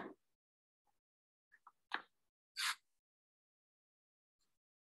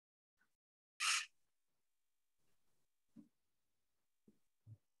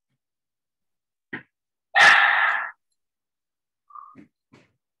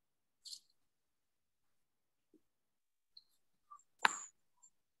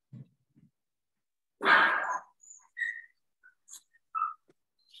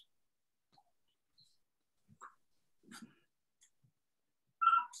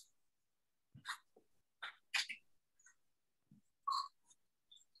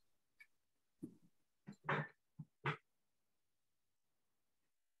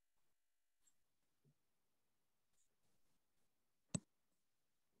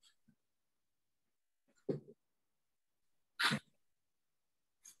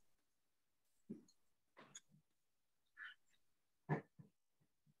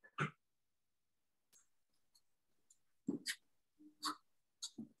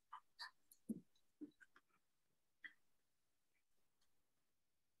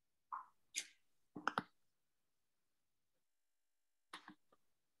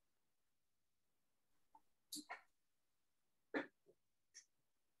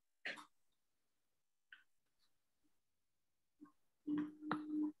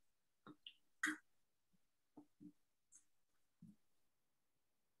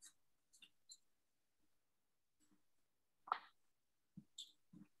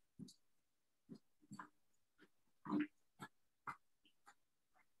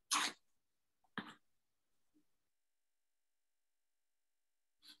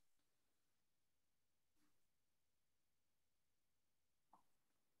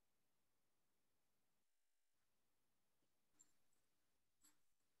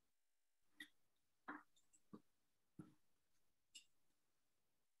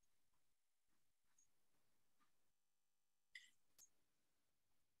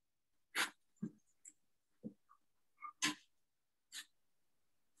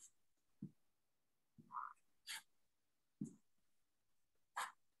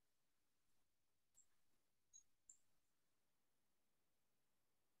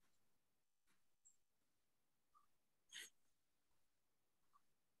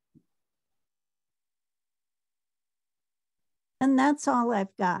 And that's all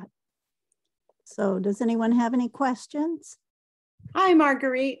I've got. So does anyone have any questions? Hi,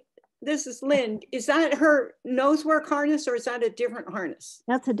 Marguerite. This is Lynn. Is that her nose work harness or is that a different harness?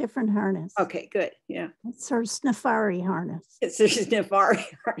 That's a different harness. Okay, good. Yeah. It's her Safari harness. It's a Safari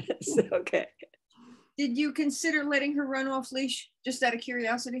harness. Okay. Did you consider letting her run off leash, just out of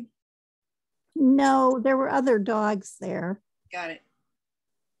curiosity? No, there were other dogs there. Got it.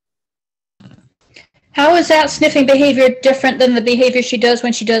 How is that sniffing behavior different than the behavior she does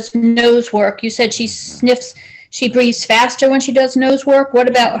when she does nose work? You said she sniffs, she breathes faster when she does nose work. What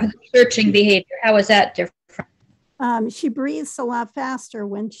about her searching behavior? How is that different? She breathes a lot faster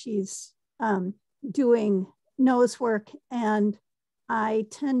when she's doing nose work, and I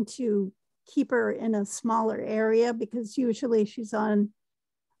tend to keep her in a smaller area because usually she's on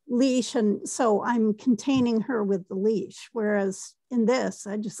leash, and so I'm containing her with the leash, whereas in this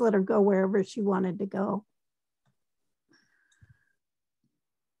I just let her go wherever she wanted to go.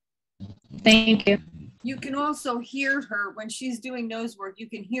 Thank you. You can also hear her when she's doing nose work. You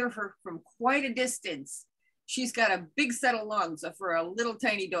can hear her from quite a distance. She's got a big set of lungs for a little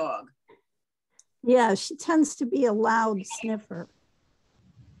tiny dog. Yeah, she tends to be a loud sniffer.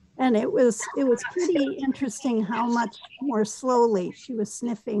 And it was pretty interesting how much more slowly she was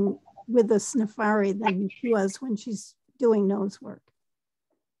sniffing with the Sniffari than she was when she's doing nose work.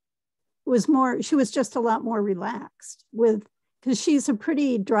 It was more, she was just a lot more relaxed with, because she's a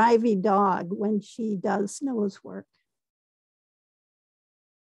pretty drivey dog when she does nose work.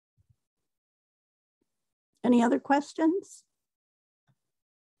 Any other questions?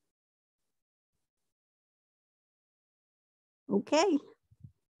 Okay.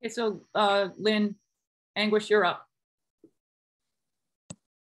 Okay, so Lynn, Anguish, you're up.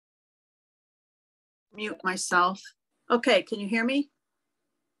 Mute myself. Okay, can you hear me?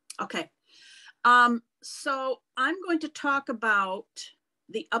 Okay. So I'm going to talk about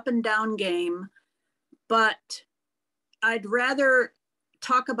the up and down game, but I'd rather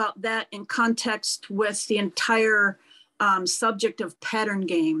talk about that in context with the entire subject of pattern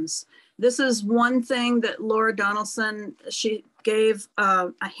games. This is one thing that Laura Donaldson, she gave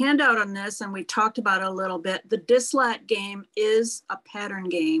a handout on this, and we talked about it a little bit. The DISLAT game is a pattern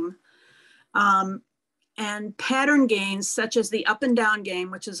game. And pattern games, such as the up and down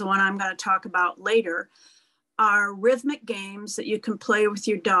game, which is the one I'm going to talk about later, are rhythmic games that you can play with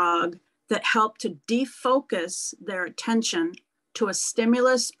your dog that help to defocus their attention to a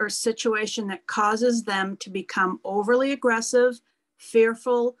stimulus or situation that causes them to become overly aggressive,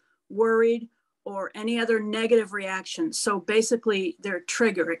 fearful, worried, or any other negative reaction. So basically their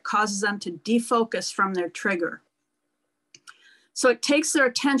trigger, it causes them to defocus from their trigger. So it takes their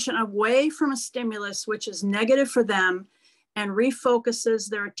attention away from a stimulus which is negative for them and refocuses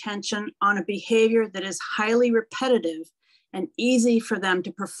their attention on a behavior that is highly repetitive and easy for them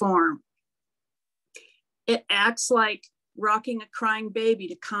to perform. It acts like rocking a crying baby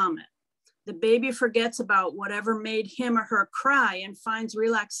to calm it. The baby forgets about whatever made him or her cry and finds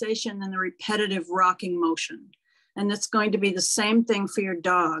relaxation in the repetitive rocking motion. And it's going to be the same thing for your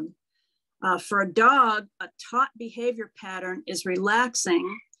dog. For a dog, a taught behavior pattern is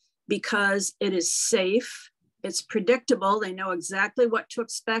relaxing because it is safe, it's predictable, they know exactly what to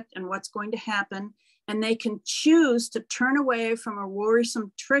expect and what's going to happen, and they can choose to turn away from a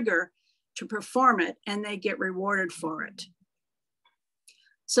worrisome trigger to perform it, and they get rewarded for it.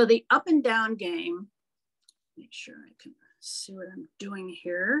 So the up and down game, make sure I can see what I'm doing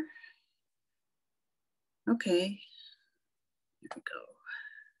here. Okay, here we go.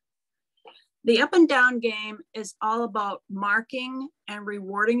 The up and down game is all about marking and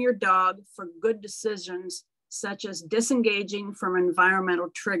rewarding your dog for good decisions, such as disengaging from environmental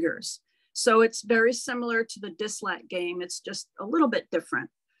triggers. So it's very similar to the DISLAT game. It's just a little bit different.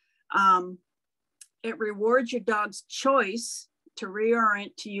 It rewards your dog's choice to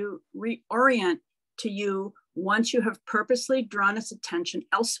reorient to you once you have purposely drawn its attention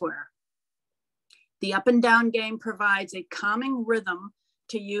elsewhere. The up and down game provides a calming rhythm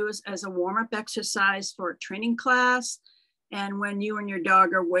to use as a warm-up exercise for a training class and when you and your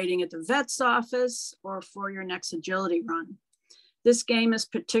dog are waiting at the vet's office or for your next agility run. This game is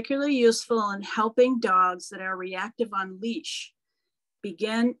particularly useful in helping dogs that are reactive on leash.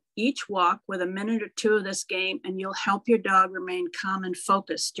 Begin each walk with a minute or two of this game and you'll help your dog remain calm and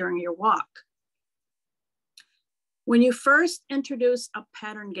focused during your walk. When you first introduce a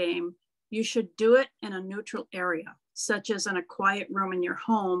pattern game, you should do it in a neutral area, such as in a quiet room in your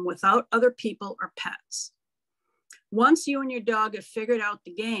home without other people or pets. Once you and your dog have figured out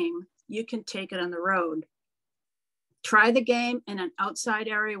the game, you can take it on the road. Try the game in an outside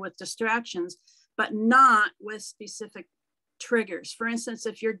area with distractions, but not with specific triggers. For instance,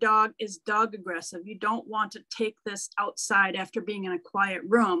 if your dog is dog aggressive, you don't want to take this outside after being in a quiet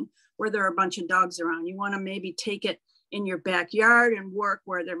room where there are a bunch of dogs around. You want to maybe take it in your backyard and work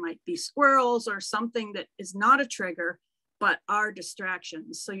where there might be squirrels or something that is not a trigger, but are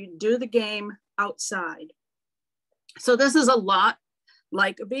distractions. So you do the game outside. So this is a lot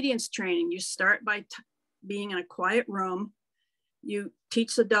like obedience training. You start by being in a quiet room. You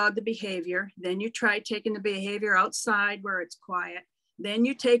teach the dog the behavior. Then you try taking the behavior outside where it's quiet. Then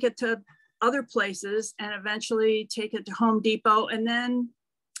you take it to other places and eventually take it to Home Depot and then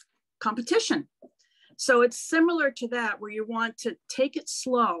competition. So it's similar to that where you want to take it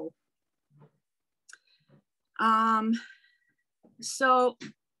slow. So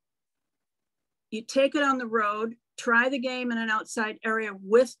you take it on the road, try the game in an outside area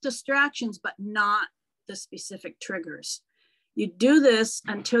with distractions, but not the specific triggers. You do this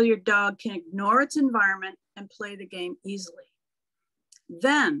until your dog can ignore its environment and play the game easily.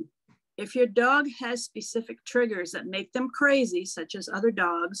 Then If your dog has specific triggers that make them crazy, such as other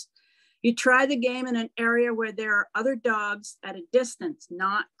dogs, you try the game in an area where there are other dogs at a distance,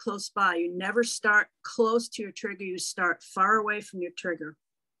 not close by. You never start close to your trigger, you start far away from your trigger.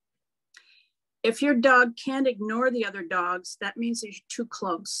 If your dog can't ignore the other dogs, that means you're too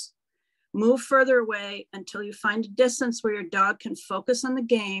close. Move further away until you find a distance where your dog can focus on the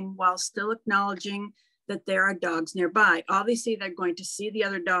game while still acknowledging that there are dogs nearby. Obviously, they're going to see the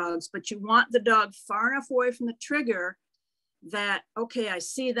other dogs, but you want the dog far enough away from the trigger that, okay, I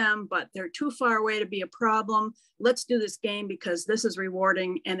see them, but they're too far away to be a problem. Let's do this game because this is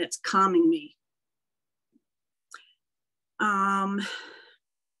rewarding and it's calming me.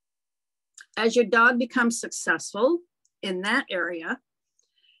 As your dog becomes successful in that area,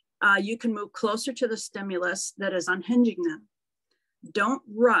 you can move closer to the stimulus that is unhinging them. Don't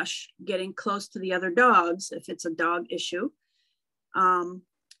rush getting close to the other dogs if it's a dog issue.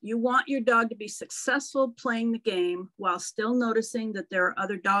 You want your dog to be successful playing the game while still noticing that there are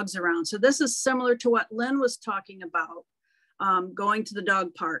other dogs around. So this is similar to what Lynn was talking about, going to the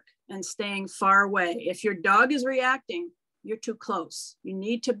dog park and staying far away. If your dog is reacting, you're too close. You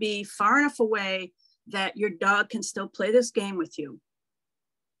need to be far enough away that your dog can still play this game with you.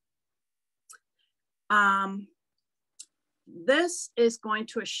 This is going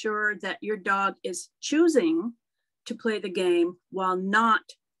to assure that your dog is choosing to play the game while not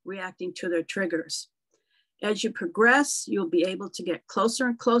reacting to their triggers. As you progress, you'll be able to get closer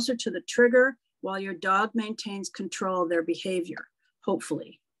and closer to the trigger while your dog maintains control of their behavior,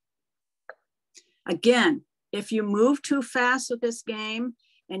 hopefully. Again, if you move too fast with this game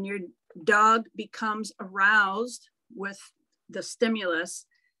and your dog becomes aroused with the stimulus,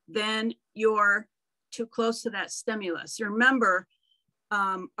 then you're too close to that stimulus. Remember,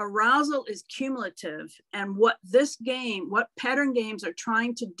 arousal is cumulative. And what pattern games are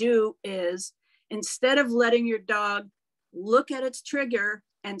trying to do is, instead of letting your dog look at its trigger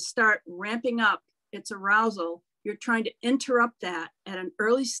and start ramping up its arousal, you're trying to interrupt that at an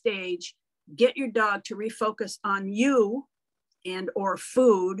early stage, get your dog to refocus on you and or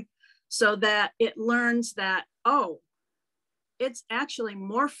food so that it learns that, oh, it's actually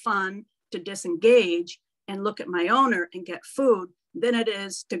more fun to disengage and look at my owner and get food than it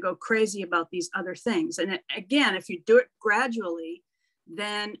is to go crazy about these other things. And again, if you do it gradually,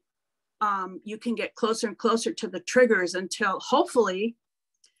 then you can get closer and closer to the triggers until hopefully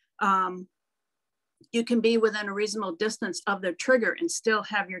you can be within a reasonable distance of the trigger and still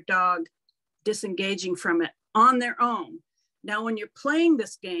have your dog disengaging from it on their own. Now, when you're playing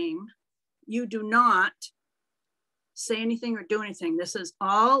this game, you do not say anything or do anything. This is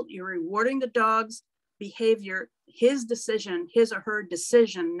all, you're rewarding the dog's behavior, his decision, his or her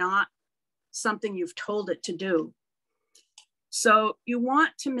decision, not something you've told it to do. So you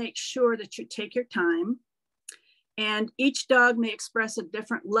want to make sure that you take your time, and each dog may express a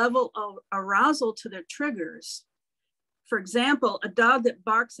different level of arousal to their triggers. For example, a dog that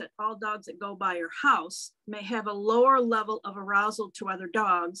barks at all dogs that go by your house may have a lower level of arousal to other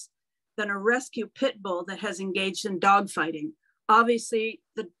dogs than a rescue pit bull that has engaged in dog fighting. Obviously,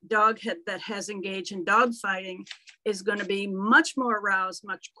 the dog that has engaged in dog fighting is going to be much more aroused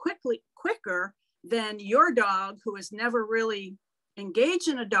much quicker than your dog, who has never really engaged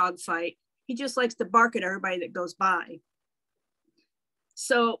in a dog fight. He just likes to bark at everybody that goes by.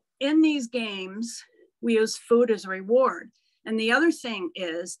 So in these games, we use food as a reward. And the other thing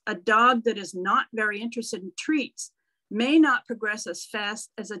is, a dog that is not very interested in treats may not progress as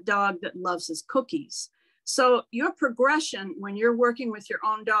fast as a dog that loves his cookies. So your progression when you're working with your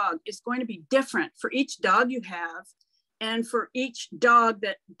own dog is going to be different for each dog you have and for each dog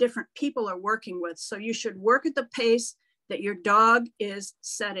that different people are working with. So you should work at the pace that your dog is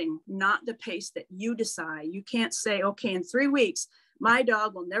setting, not the pace that you decide. You can't say, okay, in 3 weeks, my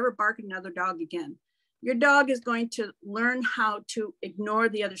dog will never bark at another dog again. Your dog is going to learn how to ignore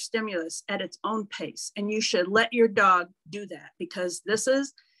the other stimulus at its own pace. And you should let your dog do that, because this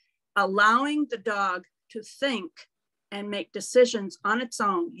is allowing the dog to think and make decisions on its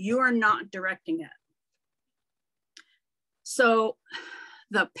own. You are not directing it. So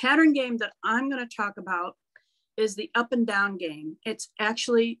the pattern game that I'm going to talk about is the up and down game. It's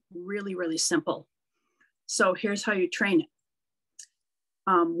actually really, really simple. So here's how you train it.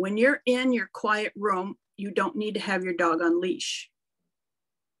 When you're in your quiet room, you don't need to have your dog on leash.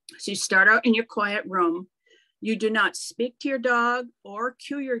 So you start out in your quiet room. You do not speak to your dog or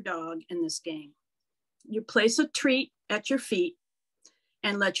cue your dog in this game. You place a treat at your feet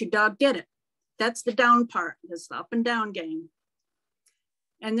and let your dog get it. That's the down part. That's the up and down game.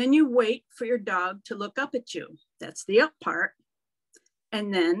 And then you wait for your dog to look up at you. That's the up part.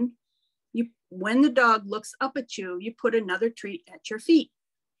 And then when the dog looks up at you, you put another treat at your feet.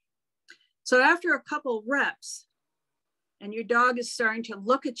 So after a couple reps, and your dog is starting to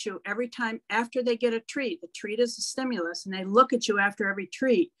look at you every time after they get a treat, the treat is a stimulus, and they look at you after every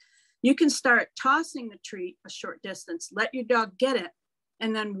treat, you can start tossing the treat a short distance, let your dog get it,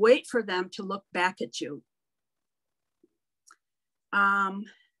 and then wait for them to look back at you.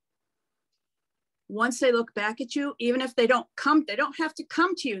 Once they look back at you, even if they don't have to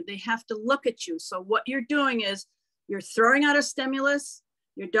come to you, they have to look at you. So what you're doing is you're throwing out a stimulus,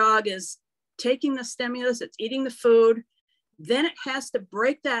 your dog is taking the stimulus, it's eating the food, then it has to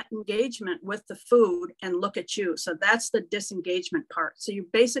break that engagement with the food and look at you. So that's the disengagement part. So you're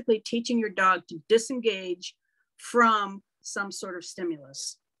basically teaching your dog to disengage from some sort of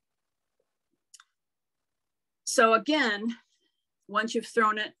stimulus. So again, once you've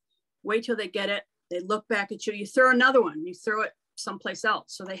thrown it, wait till they get it. They look back at you. You throw another one. You throw it someplace else.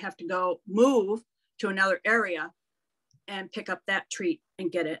 So they have to go move to another area and pick up that treat and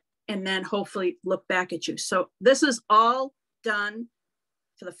get it. And then hopefully look back at you. So this is all done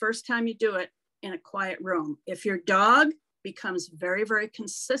for the first time you do it in a quiet room. If your dog becomes very, very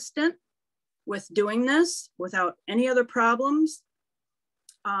consistent with doing this without any other problems,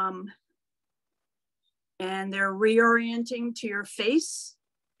 and they're reorienting to your face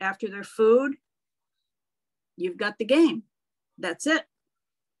after their food, you've got the game. That's it.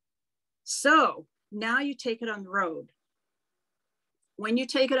 So now you take it on the road. When you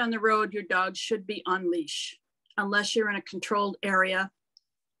take it on the road, your dog should be on leash, unless you're in a controlled area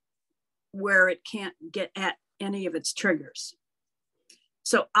where it can't get at any of its triggers.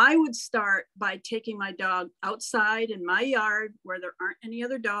 So I would start by taking my dog outside in my yard where there aren't any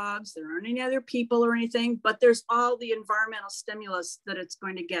other dogs, there aren't any other people or anything, but there's all the environmental stimulus that it's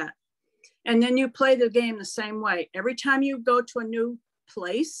going to get. And then you play the game the same way. Every time you go to a new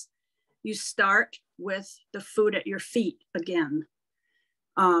place, you start with the food at your feet again,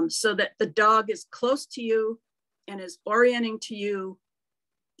 so that the dog is close to you and is orienting to you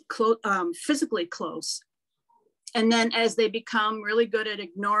physically close. And then as they become really good at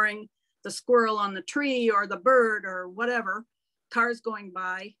ignoring the squirrel on the tree or the bird or whatever, cars going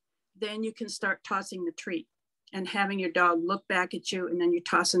by, then you can start tossing the treat and having your dog look back at you, and then you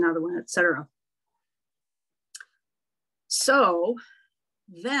toss another one, etc. So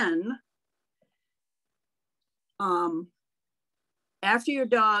then, after your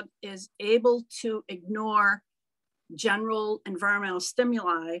dog is able to ignore general environmental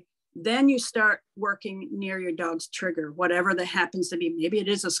stimuli, then you start working near your dog's trigger, whatever that happens to be. Maybe it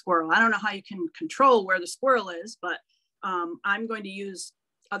is a squirrel. I don't know how you can control where the squirrel is, but I'm going to use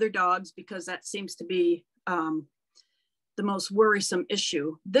other dogs because that seems to be the most worrisome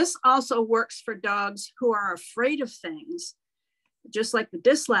issue. This also works for dogs who are afraid of things. Just like the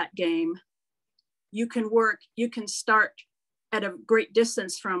dislat game, you can start at a great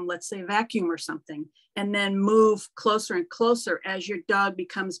distance from, let's say, vacuum or something, and then move closer and closer as your dog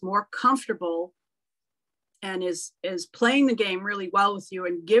becomes more comfortable and is playing the game really well with you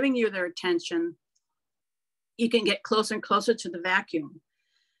and giving you their attention. You can get closer and closer to the vacuum.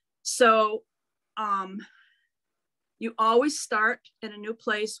 So you always start in a new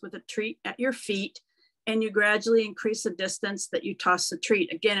place with a treat at your feet, and you gradually increase the distance that you toss the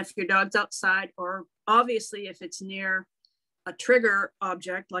treat. Again, if your dog's outside, or obviously if it's near a trigger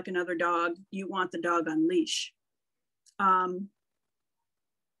object like another dog, you want the dog on leash. And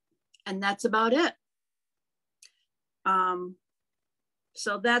that's about it.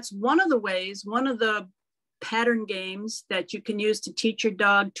 So that's one of the ways, one of the pattern games that you can use to teach your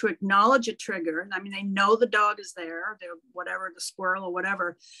dog to acknowledge a trigger. I mean, they know the dog is there, whatever, the squirrel or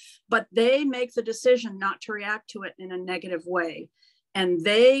whatever, but they make the decision not to react to it in a negative way. And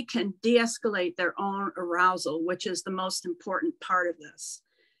they can de-escalate their own arousal, which is the most important part of this.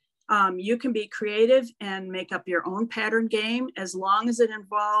 You can be creative and make up your own pattern game as long as it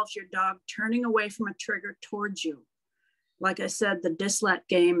involves your dog turning away from a trigger towards you. Like I said, the dislat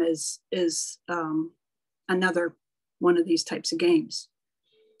game is another one of these types of games.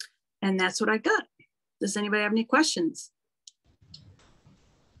 And that's what I got. Does anybody have any questions?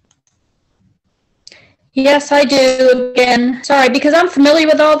 Yes, I do. Again, sorry, because I'm familiar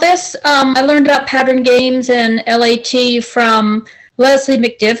with all this. I learned about pattern games and LAT from Leslie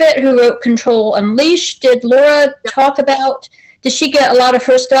McDivitt, who wrote Control Unleashed. Did Laura talk about, did she get a lot of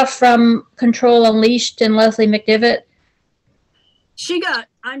her stuff from Control Unleashed and Leslie McDivitt?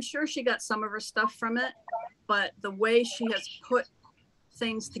 I'm sure she got some of her stuff from it, but the way she has put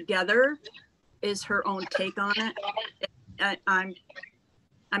things together is her own take on it.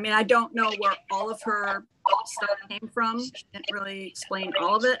 I mean, I don't know where all of her stuff came from. She didn't really explain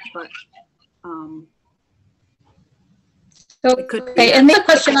all of it, but Okay, could be and the other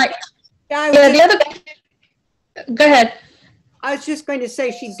question go ahead. I was just going to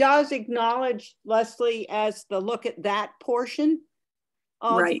say, she does acknowledge Leslie as the look at that portion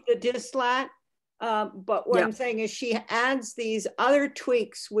of the DISLAT. But what I'm saying is she adds these other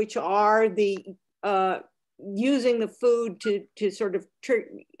tweaks, which are the using the food to sort of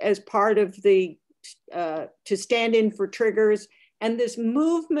as part of the to stand in for triggers, and this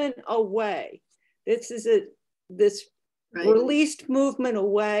movement away. This is this released movement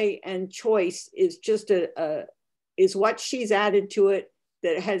away, and choice is just is what she's added to it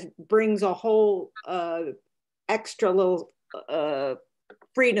that brings a whole extra little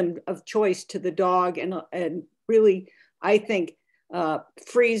freedom of choice to the dog, and really, I think,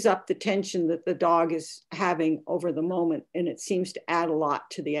 frees up the tension that the dog is having over the moment, and it seems to add a lot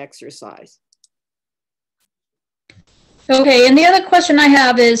to the exercise. Okay, and the other question I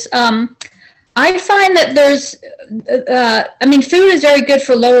have is, I find that there's, I mean, food is very good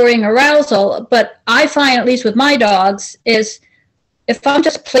for lowering arousal, but I find, at least with my dogs, is if I'm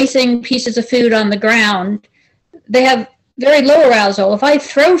just placing pieces of food on the ground, they have very low arousal. If I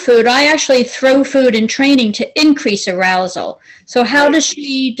throw food, I actually throw food in training to increase arousal. So how does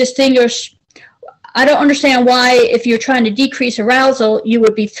she distinguish? I don't understand why, if you're trying to decrease arousal, you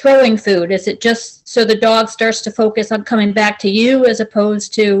would be throwing food. Is it just so the dog starts to focus on coming back to you as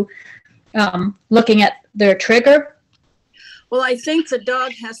opposed to looking at their trigger? Well, I think the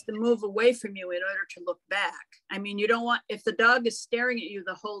dog has to move away from you in order to look back. I mean, you don't want, if the dog is staring at you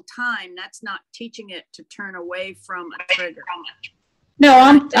the whole time, that's not teaching it to turn away from a trigger. No,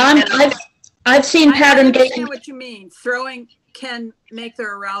 I've seen pattern. I understand what you mean. Throwing can make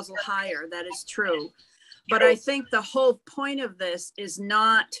their arousal higher. That is true. But I think the whole point of this is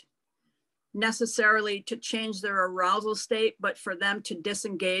not necessarily to change their arousal state, but for them to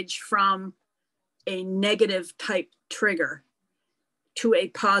disengage from a negative type trigger to a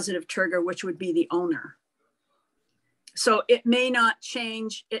positive trigger, which would be the owner. So it may not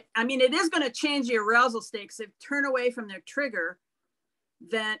change it. I mean, it is going to change the arousal state, because if they turn away from their trigger,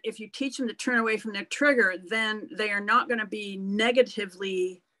 then if you teach them to turn away from their trigger, then they are not going to be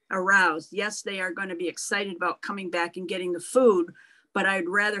negatively aroused. Yes, they are going to be excited about coming back and getting the food, but I'd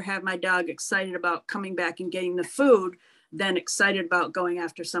rather have my dog excited about coming back and getting the food than excited about going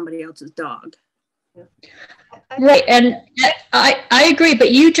after somebody else's dog. Right, and I agree,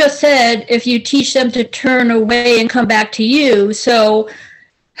 but you just said if you teach them to turn away and come back to you. So,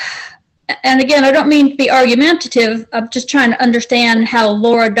 and again, I don't mean to be argumentative. I'm just trying to understand how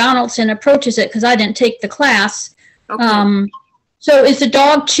Laura Donaldson approaches it, because I didn't take the class. Okay. So is the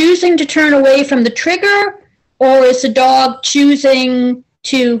dog choosing to turn away from the trigger, or is the dog choosing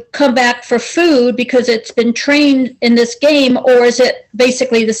to come back for food because it's been trained in this game, or is it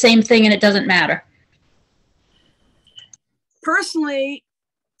basically the same thing and it doesn't matter? Personally,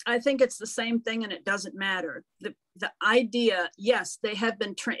 I think it's the same thing and it doesn't matter. The idea, yes, they have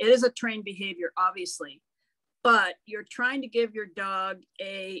been trained. It is a trained behavior, obviously, but you're trying to give your dog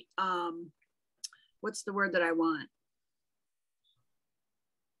a, what's the word that I want?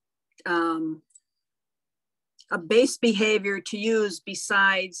 A base behavior to use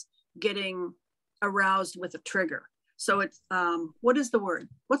besides getting aroused with a trigger. So it's, what is the word?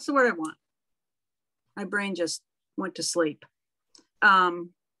 What's the word I want? My brain just went to sleep.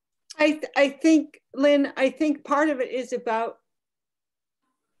 I think, Lynn, I think part of it is about,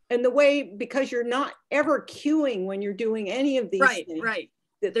 and the way, because you're not ever cueing when you're doing any of these things. Right.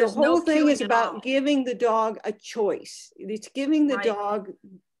 The whole thing is about giving the dog a choice. It's giving the dog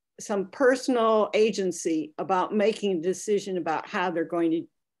some personal agency about making a decision about how they're going to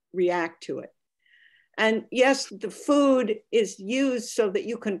react to it. And yes, the food is used so that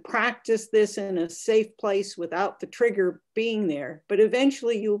you can practice this in a safe place without the trigger being there. But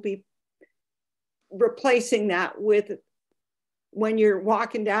eventually you'll be replacing that with, when you're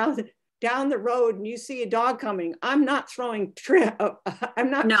walking down the road and you see a dog coming, I'm not throwing throwing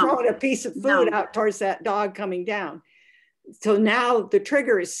a piece of food out towards that dog coming down. So now the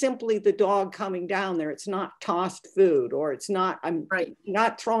trigger is simply the dog coming down there. It's not tossed food, or it's not, I'm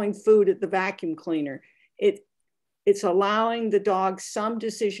not throwing food at the vacuum cleaner. It's allowing the dog some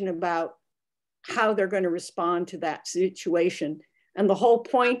decision about how they're going to respond to that situation. And the whole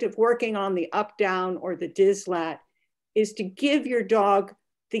point of working on the up, down, or the DISLAT is to give your dog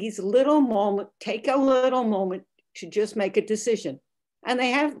these little moments, take a little moment to just make a decision. And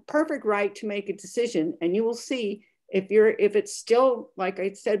they have perfect right to make a decision. And you will see, if it's still, like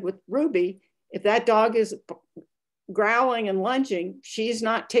I said with Ruby, if that dog is growling and lunging, she's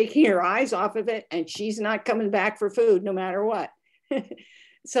not taking her eyes off of it, and she's not coming back for food no matter what.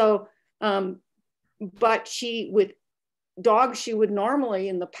 So But with dogs she would normally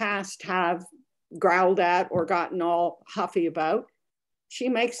in the past have growled at or gotten all huffy about, she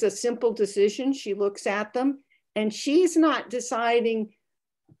makes a simple decision. She looks at them and she's not deciding,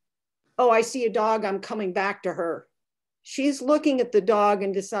 oh, I see a dog, I'm coming back to her. She's looking at the dog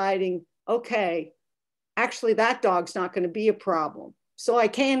and deciding, okay, actually that dog's not going to be a problem, so I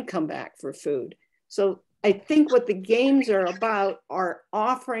can come back for food. So I think what the games are about are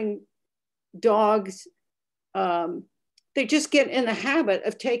offering dogs, they just get in the habit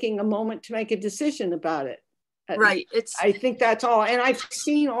of taking a moment to make a decision about it. Right. I think that's all. And I've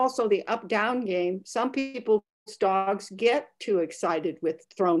seen also the up-down game. Some people's dogs get too excited with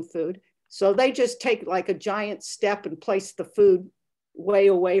thrown food, so they just take like a giant step and place the food way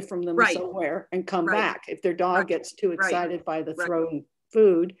away from them somewhere and come back. If their dog gets too excited by the thrown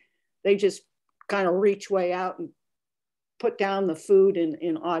food, they just kind of reach way out and put down the food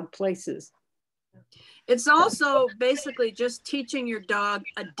in odd places. It's also basically just teaching your dog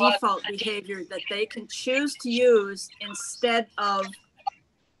a default behavior that they can choose to use instead of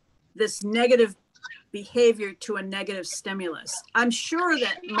this negative behavior to a negative stimulus. I'm sure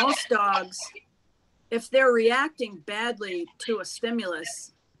that most dogs, if they're reacting badly to a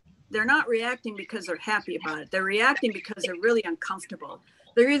stimulus, they're not reacting because they're happy about it. They're reacting because they're really uncomfortable.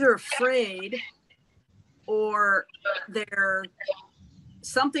 They're either afraid or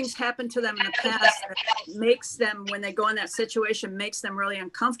something's happened to them in the past that makes them, when they go in that situation, makes them really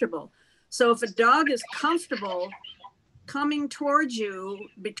uncomfortable. So if a dog is comfortable coming towards you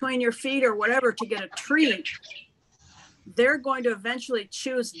between your feet or whatever to get a treat, they're going to eventually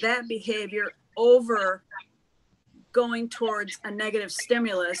choose that behavior over going towards a negative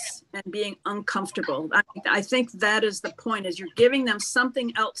stimulus and being uncomfortable. I think that is the point, is you're giving them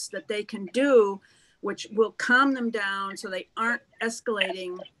something else that they can do which will calm them down so they aren't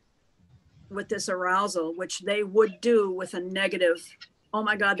escalating with this arousal, which they would do with a negative, oh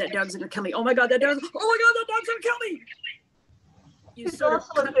my God, that dog's gonna kill me. Oh my God, that dog's gonna kill me. You sort of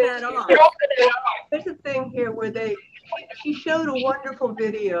cut that off. There's a thing here where she showed a wonderful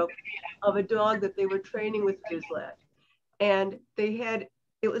video of a dog that they were training with Bizlat. And it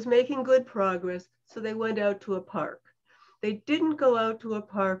was making good progress, so they went out to a park. They didn't go out to a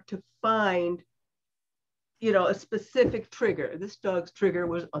park to find a specific trigger. This dog's trigger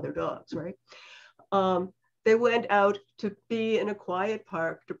was other dogs, right? They went out to be in a quiet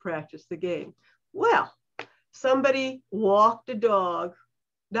park to practice the game. Well, somebody walked a dog,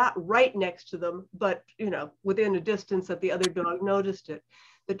 not right next to them, but within a distance that the other dog noticed it.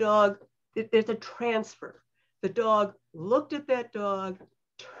 The dog, there's a transfer. The dog looked at that dog,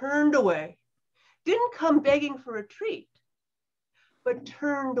 turned away, didn't come begging for a treat, but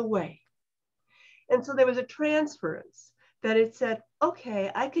turned away. And so there was a transference that it said,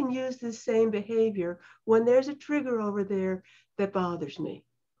 okay, I can use this same behavior when there's a trigger over there that bothers me.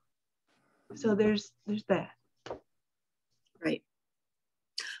 So there's that. Right.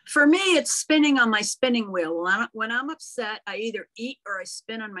 For me, it's spinning on my spinning wheel. When I'm upset, I either eat or I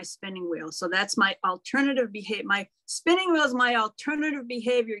spin on my spinning wheel. So that's my alternative behavior. My spinning wheel is my alternative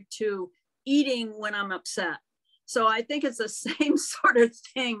behavior to eating when I'm upset. So I think it's the same sort of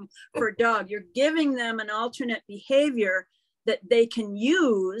thing for a dog. You're giving them an alternate behavior that they can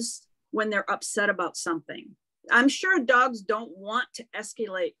use when they're upset about something. I'm sure dogs don't want to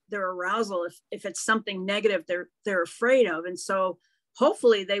escalate their arousal if it's something negative they're afraid of. And so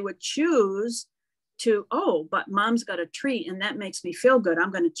hopefully they would choose to, oh, but mom's got a treat and that makes me feel good.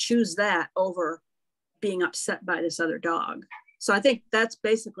 I'm going to choose that over being upset by this other dog. So I think that's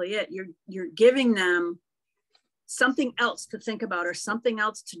basically it. You're giving them something else to think about or something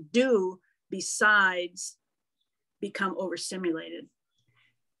else to do besides become overstimulated.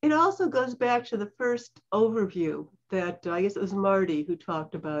 It also goes back to the first overview that I guess it was Marty who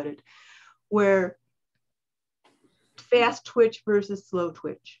talked about it, where fast twitch versus slow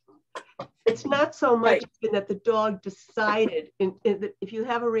twitch. It's not so much that the dog decided, if you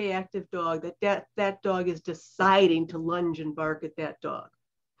have a reactive dog, that dog is deciding to lunge and bark at that dog.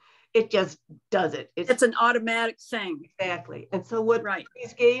 It just does it. It's an automatic thing. Exactly. And so what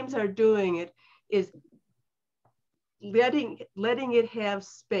these games are doing is letting it have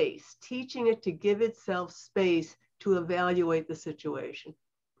space, teaching it to give itself space to evaluate the situation.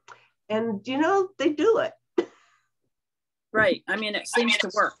 And they do it. Right. I mean, it seems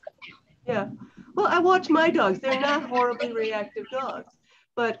to work. Yeah. Well, I watch my dogs. They're not horribly reactive dogs,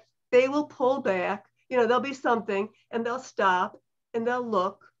 but they will pull back. There'll be something and they'll stop and they'll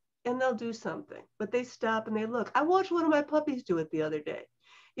look and they'll do something, but they stop and they look. I watched one of my puppies do it the other day.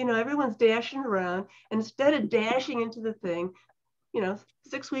 Everyone's dashing around, and instead of dashing into the thing, you know,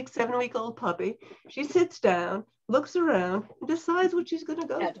 6-week, 7-week-old puppy. She sits down, looks around, and decides what she's going to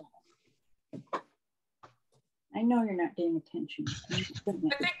go to. I know you're not paying attention. I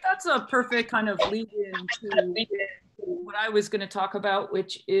think that's a perfect kind of lead into what I was going to talk about,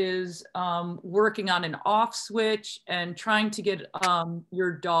 which is working on an off switch and trying to get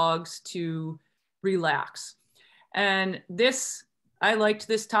your dogs to relax. And this, I liked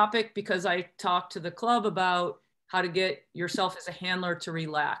this topic because I talked to the club about how to get yourself as a handler to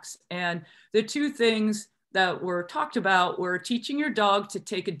relax. And the two things that were talked about were teaching your dog to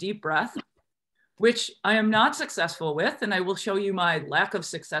take a deep breath, which I am not successful with. And I will show you my lack of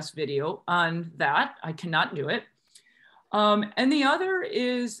success video on that. I cannot do it. And the other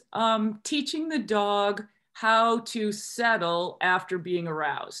is teaching the dog how to settle after being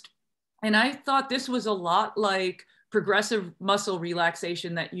aroused. And I thought this was a lot like progressive muscle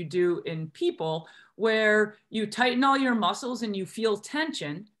relaxation that you do in people, where you tighten all your muscles and you feel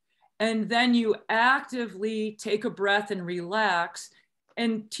tension, and then you actively take a breath and relax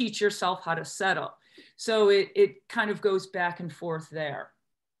and teach yourself how to settle. So it kind of goes back and forth there.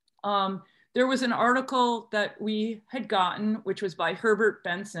 There was an article that we had gotten, which was by Herbert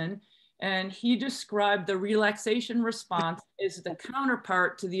Benson, and he described the relaxation response as the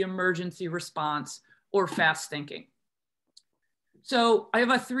counterpart to the emergency response or fast thinking. So I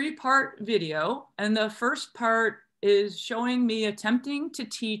have a 3-part video, and the first part is showing me attempting to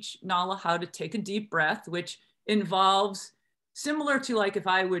teach Nala how to take a deep breath, which involves similar to like if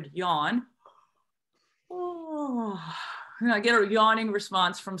I would yawn. Oh, I get a yawning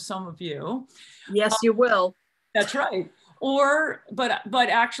response from some of you. Yes, you will. That's right. Or, but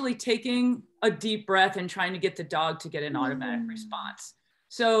actually taking a deep breath and trying to get the dog to get an automatic response.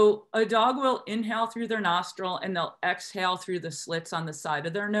 So a dog will inhale through their nostril and they'll exhale through the slits on the side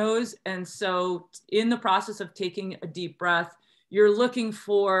of their nose. And so in the process of taking a deep breath, you're looking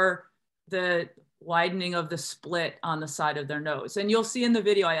for the widening of the split on the side of their nose. And you'll see in the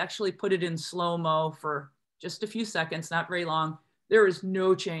video, I actually put it in slow-mo for just a few seconds, not very long. There is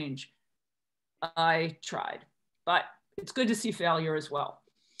no change. I tried, but it's good to see failure as well.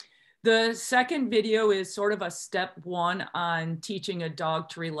 The second video is sort of a step 1 on teaching a dog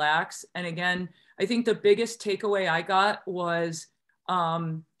to relax. And again, I think the biggest takeaway I got was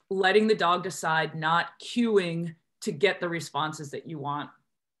letting the dog decide, not cueing to get the responses that you want.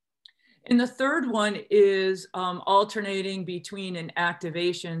 And the third one is alternating between an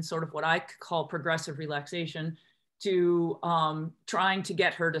activation, sort of what I call progressive relaxation, to trying to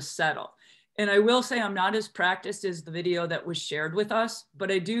get her to settle. And I will say I'm not as practiced as the video that was shared with us, but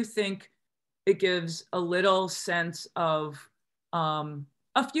I do think it gives a little sense of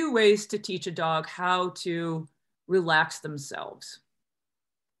a few ways to teach a dog how to relax themselves.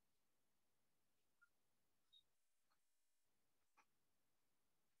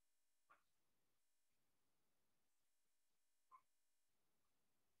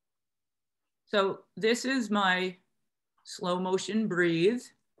 So this is my slow motion breathe.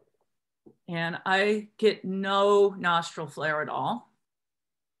 And I get no nostril flare at all.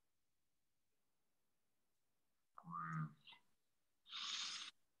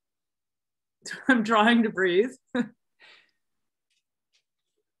 I'm trying to breathe.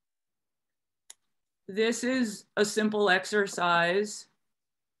 This is a simple exercise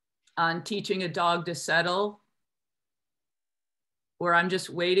on teaching a dog to settle, where I'm just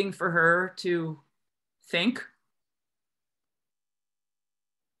waiting for her to think.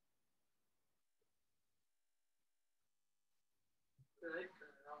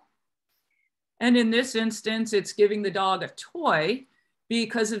 And in this instance, it's giving the dog a toy,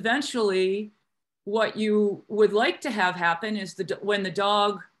 because eventually what you would like to have happen is when the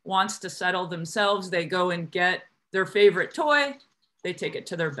dog wants to settle themselves, they go and get their favorite toy, they take it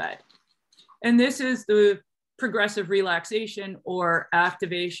to their bed. And this is the progressive relaxation or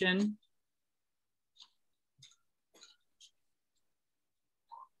activation.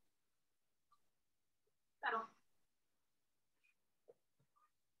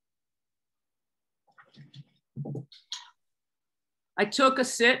 I took a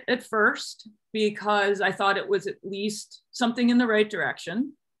sit at first because I thought it was at least something in the right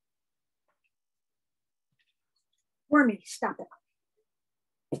direction. Wormy, stop it.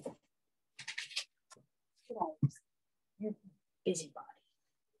 You're busy body.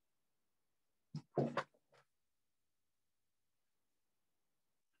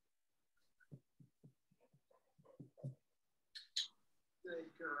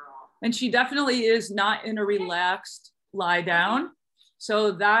 And she definitely is not in a relaxed lie down.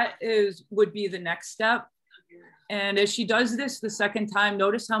 So that would be the next step. And as she does this the second time,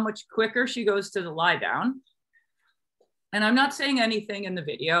 notice how much quicker she goes to the lie down. And I'm not saying anything in the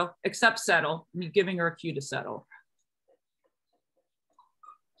video except settle, me giving her a cue to settle.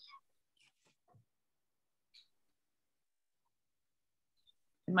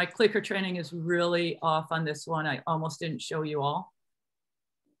 And my clicker training is really off on this one. I almost didn't show you all.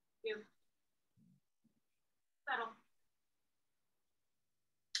 Settle.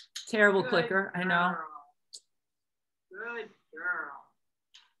 Terrible clicker, I know. Good girl.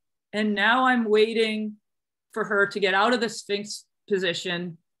 And now I'm waiting for her to get out of the Sphinx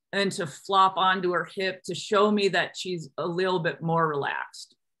position and to flop onto her hip to show me that she's a little bit more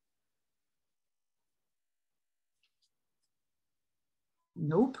relaxed.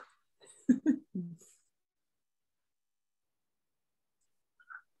 Nope.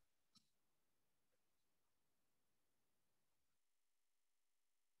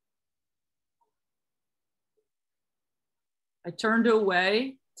 I turned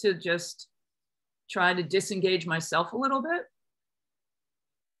away to just try to disengage myself a little bit.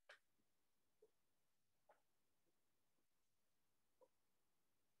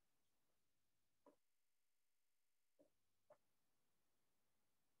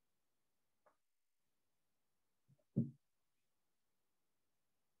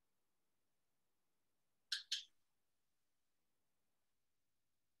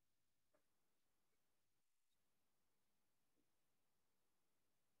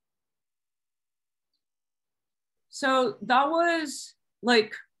 So that was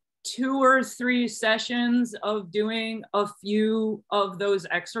like 2 or 3 sessions of doing a few of those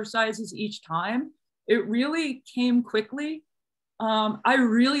exercises each time. It really came quickly. I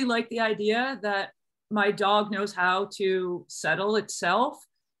really like the idea that my dog knows how to settle itself.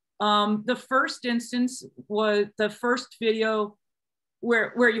 The first instance was the first video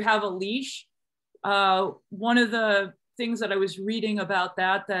where you have a leash. One of the things that I was reading about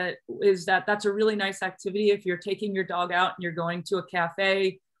that is that that's a really nice activity if you're taking your dog out and you're going to a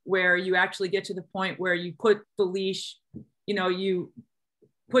cafe where you actually get to the point where you put the leash, you know, you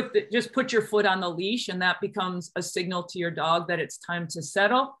just put your foot on the leash and that becomes a signal to your dog that it's time to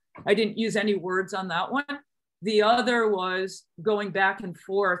settle. I didn't use any words on that one. The other was going back and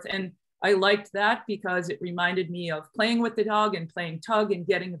forth, and I liked that because it reminded me of playing with the dog and playing tug and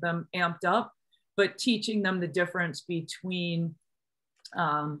getting them amped up, but teaching them the difference between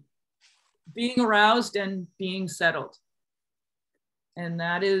being aroused and being settled. And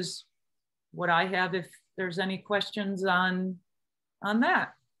that is what I have if there's any questions on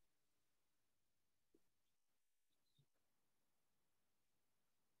that.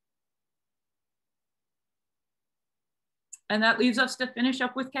 And that leaves us to finish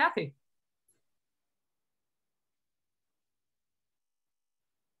up with Kathy.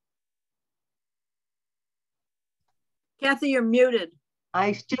 Kathy, you're muted.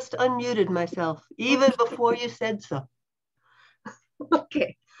 I just unmuted myself even before you said so.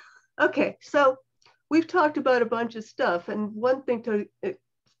 Okay. Okay. So we've talked about a bunch of stuff. And one thing to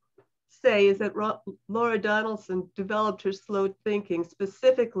say is that Laura Donaldson developed her slow thinking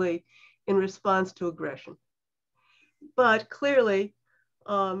specifically in response to aggression. But clearly,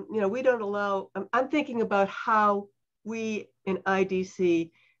 you know, we don't allow, I'm thinking about how we in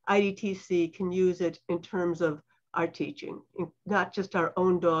IDTC can use it in terms of our teaching, not just our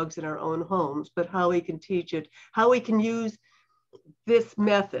own dogs in our own homes, but how we can teach it, how we can use this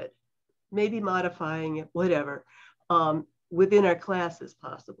method, maybe modifying it, whatever, within our classes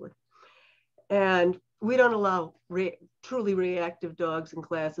possibly. And we don't allow truly reactive dogs in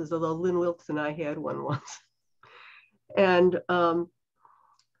classes, although Lynn Wilkes and I had one once. And,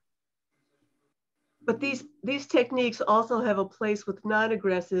 but these techniques also have a place with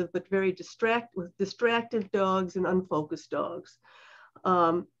non-aggressive, but very distracted dogs and unfocused dogs,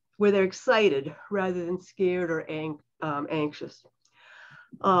 where they're excited rather than scared or anxious.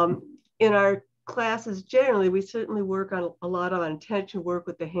 In our classes, generally, we certainly work on a lot on attention work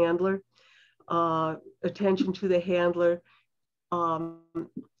with the handler, attention to the handler.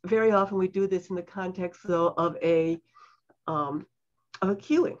 Very often we do this in the context though of a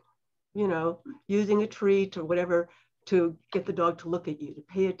cueing, you know, using a treat or whatever to get the dog to look at you, to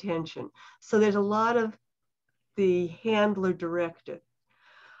pay attention. So there's a lot of the handler directed.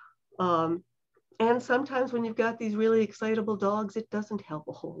 And sometimes when you've got these really excitable dogs, it doesn't help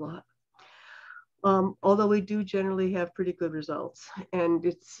a whole lot. Although we do generally have pretty good results. And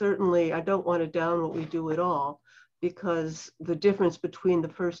it's certainly, I don't want to down what we do at all, because the difference between the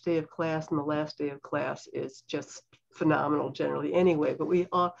first day of class and the last day of class is just phenomenal generally anyway. But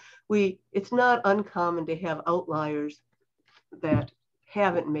it's not uncommon to have outliers that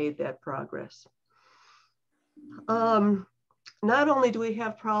haven't made that progress. Not only do we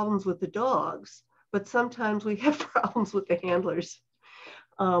have problems with the dogs, but sometimes we have problems with the handlers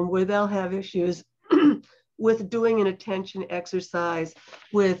where they'll have issues with doing an attention exercise,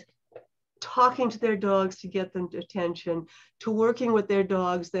 with talking to their dogs to get them attention, to working with their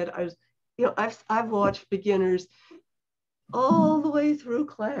dogs that are, you know, I've watched beginners all the way through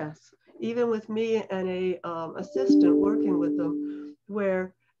class, even with me and a assistant working with them,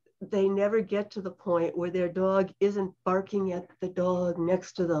 where they never get to the point where their dog isn't barking at the dog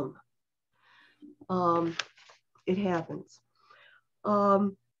next to them. It happens.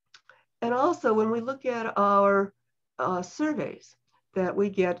 And also when we look at our surveys that we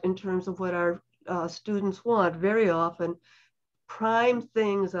get in terms of what our students want, very often prime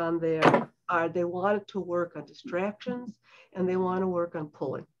things on there are they want to work on distractions and they want to work on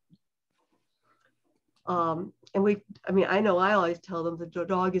pulling. I know I always tell them the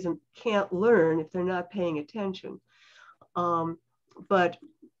dog can't learn if they're not paying attention. But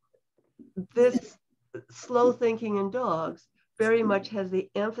this slow thinking in dogs very much has the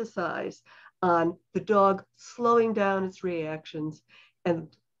emphasis on the dog slowing down its reactions and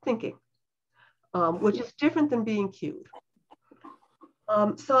thinking, which is different than being cued.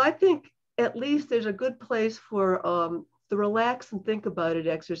 So I think at least there's a good place for the relax and think about it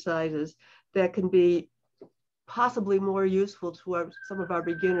exercises that can be possibly more useful to some of our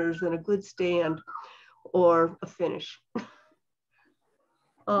beginners than a good stand or a finish.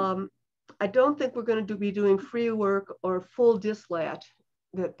 I don't think we're going to be doing free work or full dislat,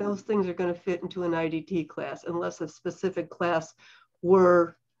 that those things are going to fit into an IDT class unless a specific class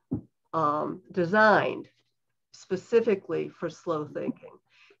were designed specifically for slow thinking.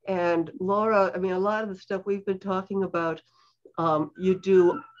 And Laura, I mean, a lot of the stuff we've been talking about, you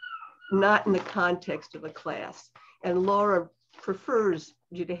do not in the context of a class. And Laura prefers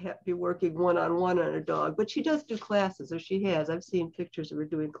you to be working one-on-one on a dog, but she does do classes, or she has. I've seen pictures of her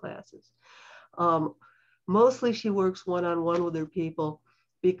doing classes. Mostly she works one-on-one with her people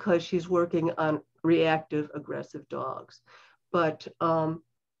because she's working on reactive, aggressive dogs. But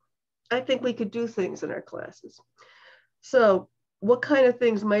I think we could do things in our classes. So what kind of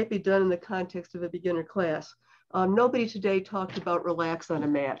things might be done in the context of a beginner class? Nobody today talked about relax on a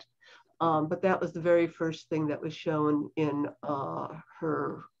mat, but that was the very first thing that was shown in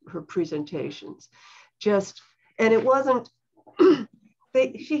her presentations. And it wasn't,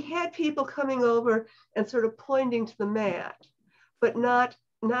 she had people coming over and sort of pointing to the mat, but not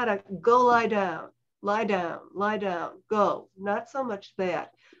a go lie down, lie down, lie down, go, not so much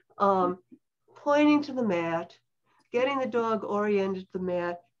that. Pointing to the mat, getting the dog oriented to the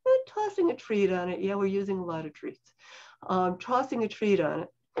mat, and tossing a treat on it. Yeah, we're using a lot of treats. Tossing a treat on it.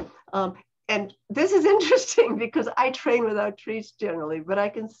 And this is interesting because I train without treats generally, but I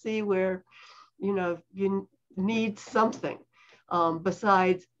can see where, you know, you need something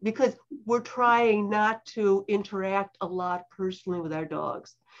besides, because we're trying not to interact a lot personally with our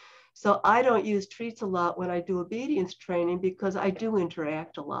dogs. So I don't use treats a lot when I do obedience training because I do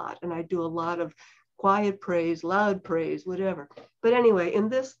interact a lot and I do a lot of quiet praise, loud praise, whatever. But anyway, in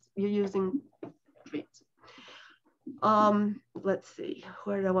this, you're using treats. Let's see,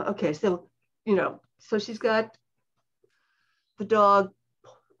 where did I want? Okay, so, you know, so she's got the dog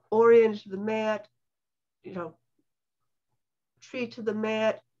oriented to the mat, you know, treat to the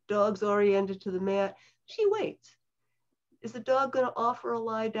mat, dog's oriented to the mat. She waits. Is the dog going to offer a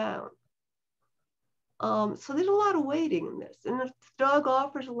lie down? So there's a lot of waiting in this. And if the dog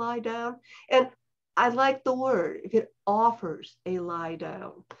offers a lie down, and I like the word, if it offers a lie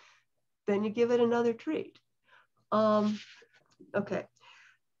down, then you give it another treat. Okay.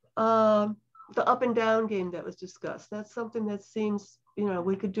 The up and down game that was discussed, that's something that seems, you know,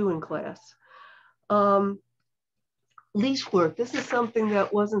 we could do in class. Leash work, this is something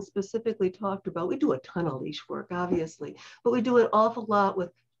that wasn't specifically talked about. We do a ton of leash work, obviously, but we do an awful lot with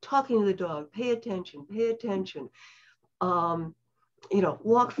talking to the dog, pay attention, pay attention. You know,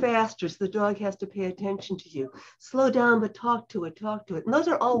 walk faster so the dog has to pay attention to you. Slow down, but talk to it, talk to it. And those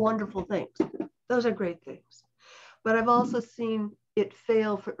are all wonderful things. Those are great things. But I've also seen it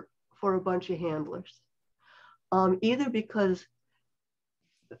fail for a bunch of handlers, either because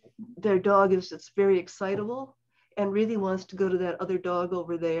their dog is just very excitable and really wants to go to that other dog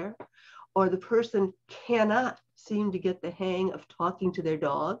over there, or the person cannot seem to get the hang of talking to their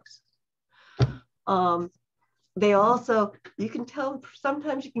dogs. They also, you can tell,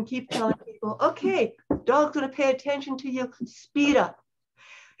 sometimes you can keep telling people, okay, dog's gonna pay attention to you, speed up.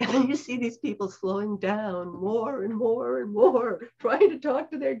 And then you see these people slowing down more and more and more, trying to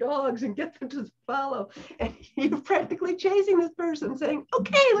talk to their dogs and get them to follow. And you're practically chasing this person saying,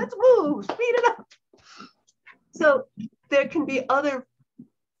 okay, let's move, speed it up. So there can be other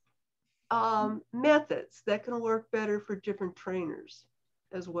methods that can work better for different trainers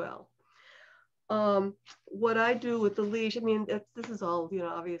as well. What I do with the leash, I mean, this is all, you know,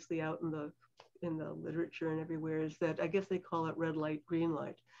 obviously out in the literature and everywhere, is that I guess they call it red light, green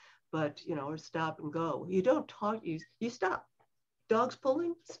light, but, you know, or stop and go. You don't talk, you stop. Dog's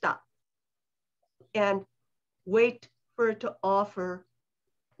pulling, stop. And wait for it to offer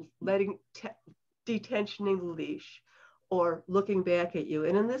detensioning the leash or looking back at you.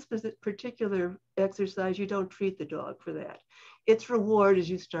 And in this particular exercise, you don't treat the dog for that. Its reward is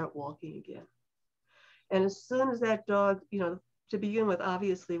you start walking again. And as soon as that dog, you know, to begin with,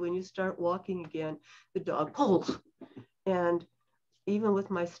 obviously, when you start walking again, the dog pulls. And even with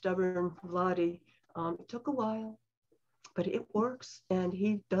my stubborn Vladi, it took a while, but it works. And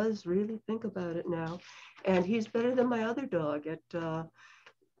he does really think about it now. And he's better than my other dog at,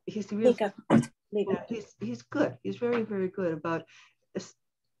 he's really, he's good. He's very, very good about this.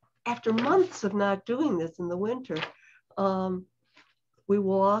 After months of not doing this in the winter, we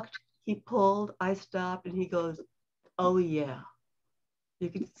walked, he pulled, I stopped, and he goes, oh yeah. You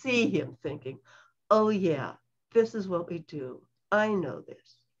could see him thinking, oh yeah, this is what we do. I know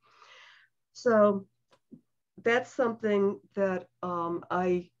this. So that's something that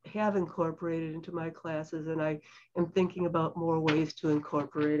I have incorporated into my classes, and I am thinking about more ways to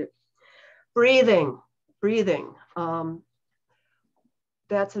incorporate it. Breathing.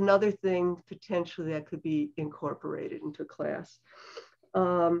 That's another thing potentially that could be incorporated into class.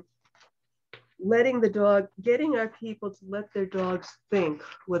 Letting the dog, getting our people to let their dogs think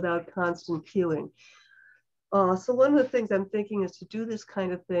without constant cueing. So one of the things I'm thinking is to do this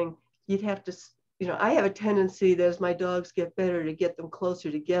kind of thing, you'd have to, you know, I have a tendency that as my dogs get better to get them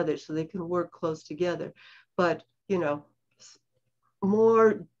closer together so they can work close together. But, you know,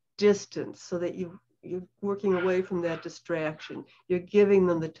 more distance so that you're working away from that distraction. You're giving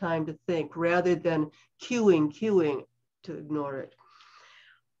them the time to think rather than cueing to ignore it.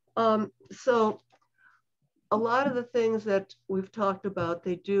 So a lot of the things that we've talked about,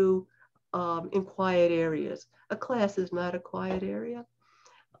 they do in quiet areas. A class is not a quiet area.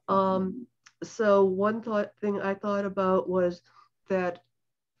 So one thing I thought about was that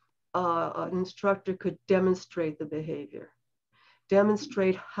an instructor could demonstrate the behavior,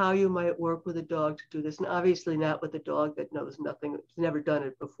 demonstrate how you might work with a dog to do this, and obviously not with a dog that knows nothing, has never done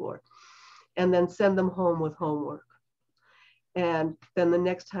it before, and then send them home with homework. And then the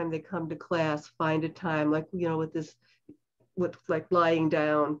next time they come to class, find a time, like, you know, with like lying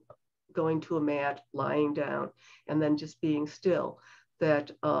down, going to a mat, lying down, and then just being still,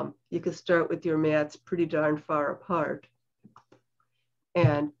 that you could start with your mats pretty darn far apart.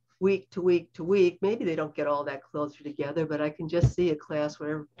 And week to week to week, maybe they don't get all that closer together, but I can just see a class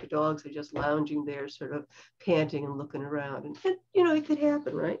where the dogs are just lounging there, sort of panting and looking around. And you know, it could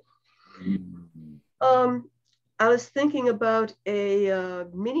happen, right? I was thinking about a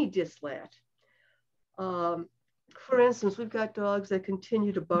mini dislat. For instance, we've got dogs that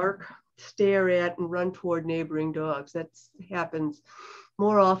continue to bark, stare at, and run toward neighboring dogs. That happens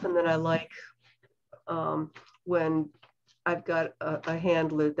more often than I like when I've got a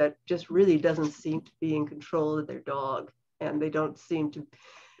handler that just really doesn't seem to be in control of their dog, and they don't seem to.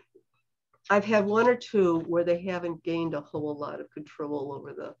 I've had one or two where they haven't gained a whole lot of control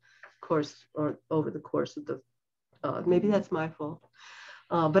over the course of the. Maybe that's my fault.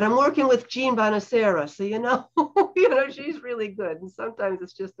 But I'm working with Jean Bonacera, so you know, she's really good. And sometimes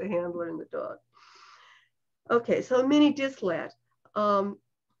it's just the handler and the dog. Okay, so a mini dislat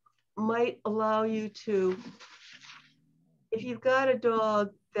might allow you to, if you've got a dog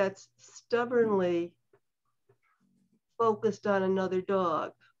that's stubbornly focused on another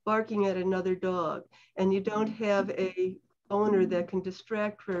dog, barking at another dog, and you don't have a owner that can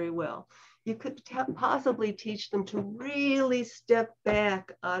distract very well, you could possibly teach them to really step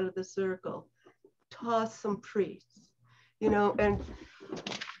back out of the circle, toss some treats, and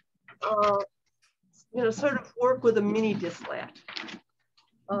sort of work with a mini dislat.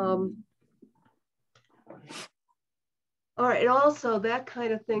 All right, and also that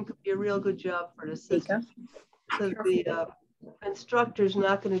kind of thing could be a real good job for an assistant, because the instructor's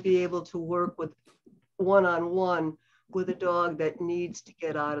not going to be able to work with one-on-one with a dog that needs to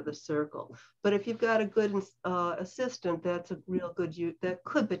get out of the circle. But if you've got a good assistant, that's a real good use. That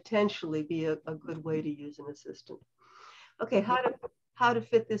could potentially be a good way to use an assistant. Okay, how to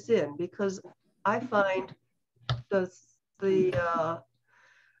fit this in? Because I find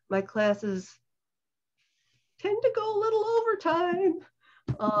my classes tend to go a little overtime,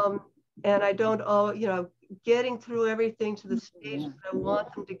 and I don't all getting through everything to the stage that I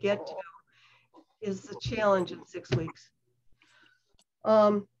want them to get to is a challenge in 6 weeks.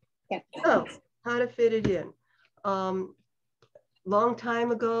 So how to fit it in. Long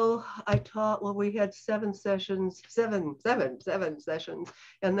time ago, I taught, well, we had seven sessions, seven sessions,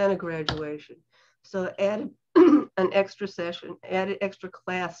 and then a graduation. So added an extra session, added extra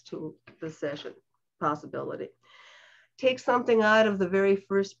class to the session possibility. Take something out of the very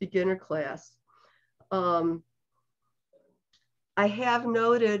first beginner class. I have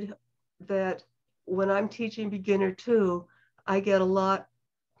noted that when I'm teaching beginner 2, I get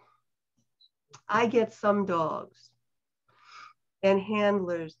some dogs and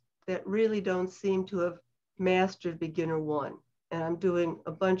handlers that really don't seem to have mastered beginner 1. And I'm doing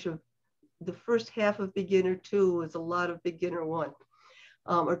a bunch of, the first half of beginner 2 is a lot of beginner 1,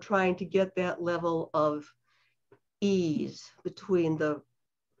 or trying to get that level of ease between the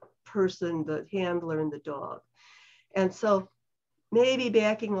person, the handler, and the dog. And so maybe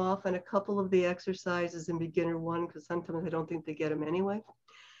backing off on a couple of the exercises in beginner 1, because sometimes I don't think they get them anyway,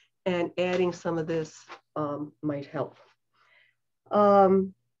 and adding some of this might help.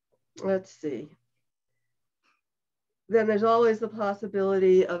 Let's see. Then there's always the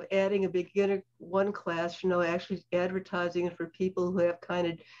possibility of adding a beginner 1 class, actually advertising it for people who have kind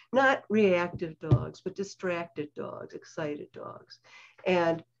of not reactive dogs, but distracted dogs, excited dogs,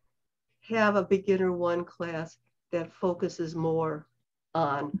 and have a beginner 1 class that focuses more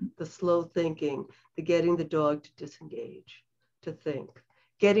on the slow thinking, the getting the dog to disengage, to think,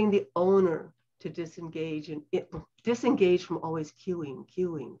 getting the owner to disengage and disengage from always cueing,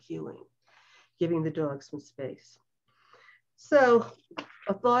 giving the dog some space. So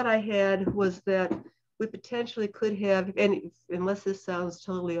a thought I had was that we potentially could have, and unless this sounds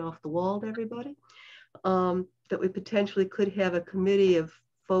totally off the wall to everybody, that we potentially could have a committee of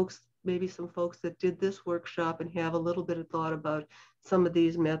folks, maybe some folks that did this workshop and have a little bit of thought about some of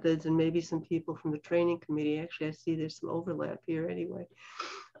these methods, and maybe some people from the training committee. Actually, I see there's some overlap here anyway.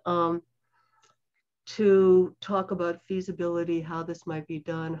 To talk about feasibility, how this might be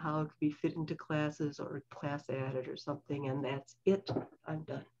done, how it could be fit into classes or class added or something, and that's it. I'm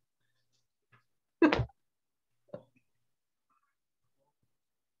done.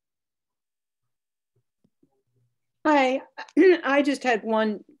 Hi, I just had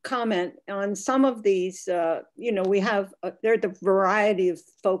one comment on some of these. We have, there are the variety of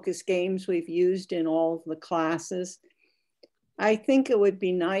focus games we've used in all of the classes. I think it would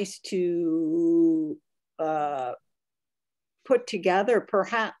be nice to put together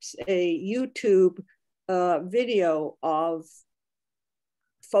perhaps a YouTube video of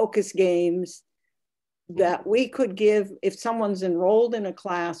focus games that we could give. If someone's enrolled in a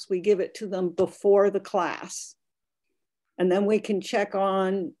class, we give it to them before the class. And then we can check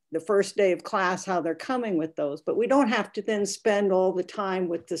on the first day of class how they're coming with those. But we don't have to then spend all the time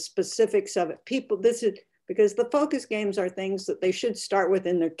with the specifics of it. People, this is because the focus games are things that they should start with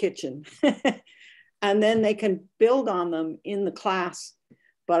in their kitchen. And then they can build on them in the class.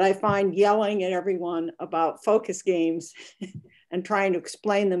 But I find yelling at everyone about focus games and trying to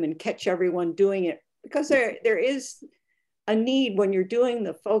explain them and catch everyone doing it, because there is a need when you're doing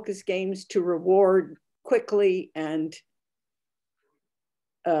the focus games to reward quickly and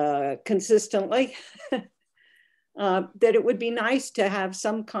consistently, that it would be nice to have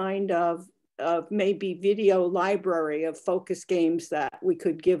some kind of maybe video library of focus games that we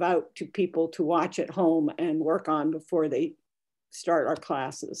could give out to people to watch at home and work on before they start our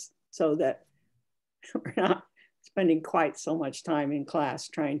classes, so that we're not spending quite so much time in class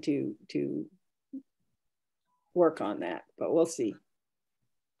trying to work on that, but we'll see.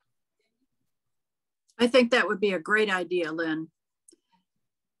 I think that would be a great idea, Lynn,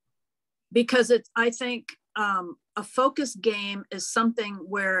 because I think a focus game is something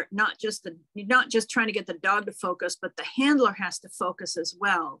where you're not just trying to get the dog to focus, but the handler has to focus as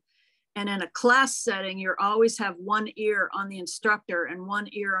well. And in a class setting, you always have one ear on the instructor and one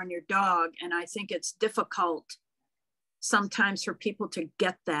ear on your dog. And I think it's difficult sometimes for people to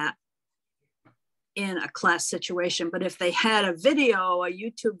get that in a class situation. But if they had a video, a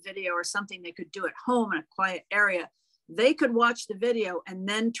YouTube video or something they could do at home in a quiet area, they could watch the video and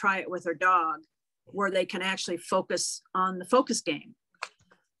then try it with their dog, where they can actually focus on the focus game.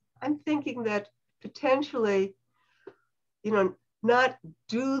 I'm thinking that potentially, not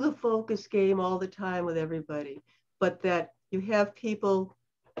do the focus game all the time with everybody, but that you have people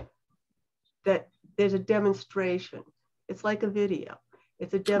that there's a demonstration. It's like a video.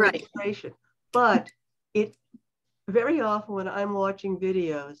 It's a demonstration. Right. But it very often when I'm watching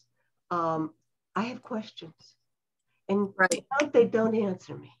videos, I have questions, and they don't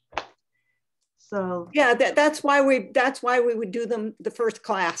answer me. So yeah, that's why we would do them the first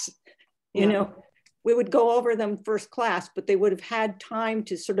class, you know. we would go over them first class, but they would have had time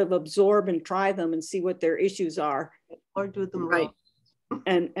to sort of absorb and try them and see what their issues are. Or do them Right.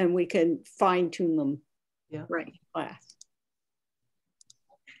 wrong. And we can fine tune them. Yeah. Right. Class.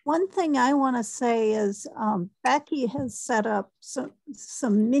 One thing I want to say is Becky has set up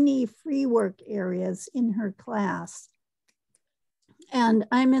some mini free work areas in her class. And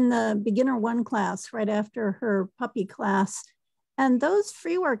I'm in the beginner 1 class right after her puppy class. And those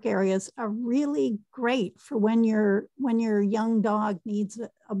free work areas are really great for when your young dog needs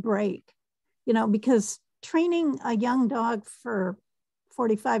a break, you know, because training a young dog for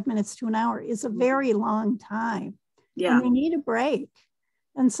 45 minutes to an hour is a very long time. Yeah. And they need a break.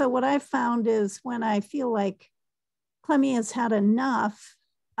 And so what I found is when I feel like Clemmy has had enough,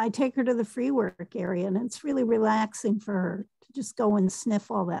 I take her to the free work area, and it's really relaxing for her to just go and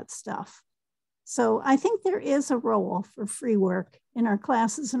sniff all that stuff. So I think there is a role for free work in our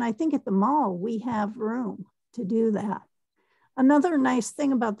classes. And I think at the mall, we have room to do that. Another nice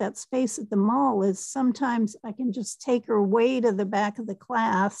thing about that space at the mall is sometimes I can just take her way to the back of the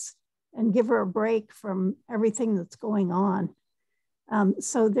class and give her a break from everything that's going on.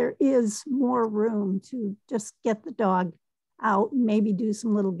 So there is more room to just get the dog out and maybe do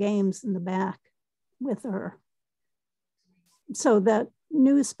some little games in the back with her. So that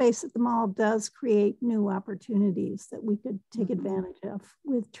new space at the mall does create new opportunities that we could take advantage of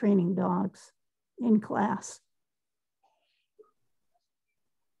with training dogs in class.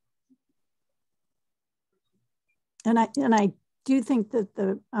 And I do think that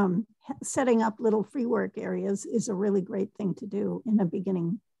the setting up little free work areas is a really great thing to do in a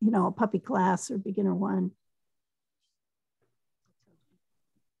beginning, you know, a puppy class or beginner 1.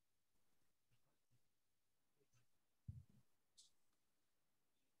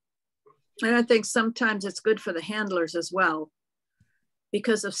 And I think sometimes it's good for the handlers as well,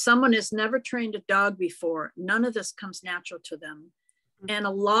 because if someone has never trained a dog before, none of this comes natural to them. And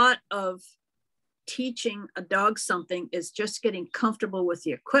a lot of teaching a dog something is just getting comfortable with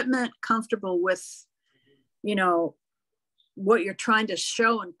the equipment, comfortable with, you know, what you're trying to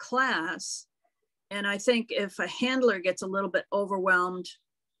show in class. And I think if a handler gets a little bit overwhelmed,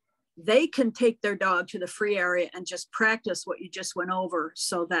 they can take their dog to the free area and just practice what you just went over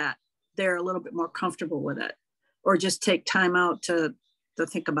so that they're a little bit more comfortable with it, or just take time out to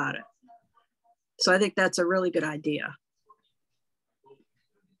think about it. So I think that's a really good idea.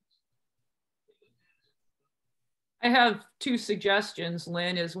 I have 2 suggestions,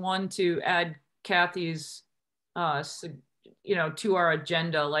 Lynn. Is one to add Kathy's, you know, to our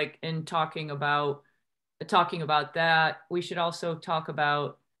agenda, like in talking about that. We should also talk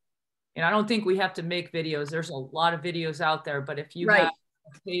about, and I don't think we have to make videos. There's a lot of videos out there, but if you have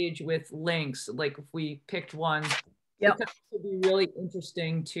a page with links, like if we picked one, it would be really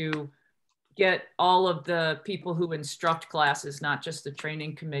interesting to get all of the people who instruct classes, not just the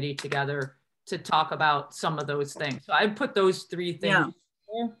training committee, together to talk about some of those things. So I put those 3 things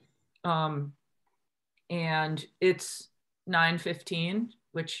there. And it's 9:15,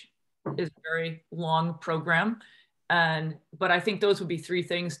 which is a very long program. But I think those would be 3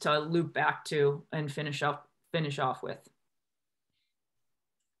 things to loop back to and finish off with.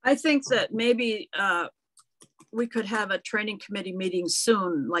 I think that maybe we could have a training committee meeting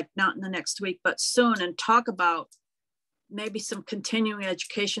soon, like not in the next week, but soon, and talk about maybe some continuing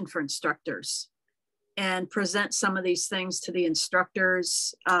education for instructors and present some of these things to the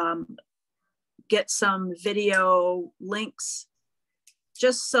instructors, get some video links,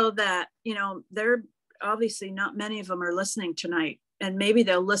 just so that, you know, they're obviously not many of them are listening tonight, and maybe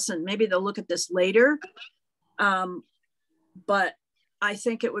they'll listen, maybe they'll look at this later. But I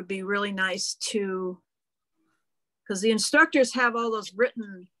think it would be really nice to, because the instructors have all those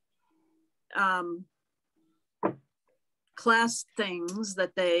written class things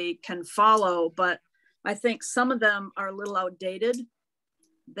that they can follow, but I think some of them are a little outdated.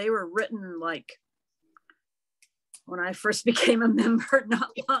 They were written like when I first became a member, not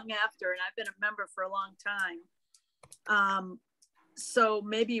long after, and I've been a member for a long time. So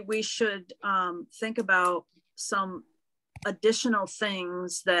maybe we should think about some additional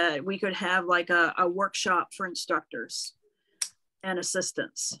things that we could have, like a workshop for instructors and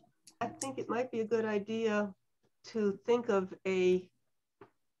assistants. I think it might be a good idea to think of a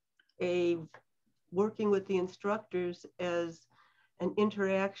working with the instructors as an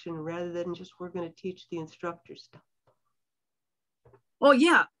interaction rather than just we're going to teach the instructors stuff. Oh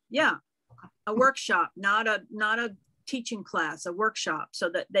yeah, a workshop, not a teaching class, a workshop, so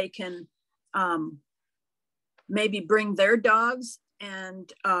that they can maybe bring their dogs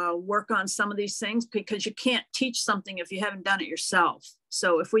and work on some of these things, because you can't teach something if you haven't done it yourself.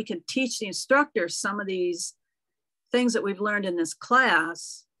 So if we can teach the instructors some of these things that we've learned in this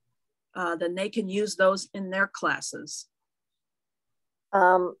class, then they can use those in their classes.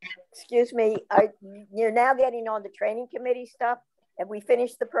 Excuse me, you're now getting on the training committee stuff. Have we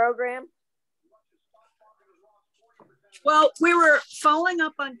finished the program? Well, we were following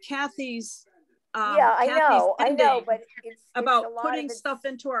up on Kathy's. Yeah, I know, but it's about a putting stuff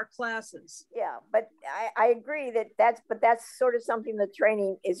into our classes. Yeah, but I agree that's sort of something the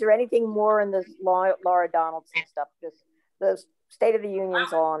training. Is there anything more in this Laura Donaldson stuff? Just the State of the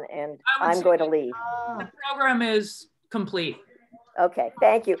Union's on, and I'm going to leave. The program is complete. Okay,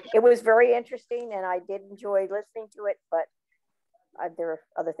 thank you. It was very interesting, and I did enjoy listening to it, but there are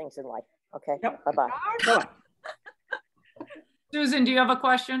other things in life. Okay, yep. Bye-bye. Susan, do you have a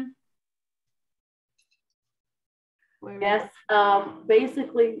question? Yes,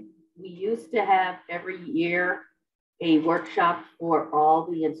 basically, we used to have every year a workshop for all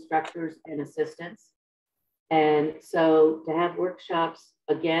the instructors and assistants. And so to have workshops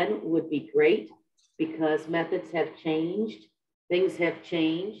again would be great, because methods have changed, things have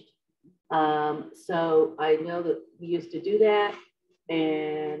changed. So I know that we used to do that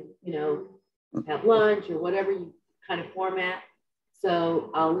and, you know, have lunch or whatever kind of format.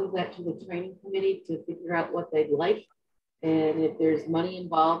 So I'll leave that to the training committee to figure out what they'd like. And if there's money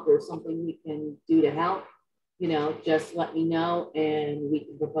involved or something we can do to help, you know, just let me know and we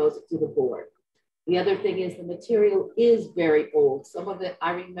can propose it to the board. The other thing is the material is very old. Some of it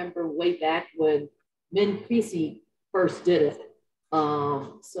I remember way back when Min Creasy first did it.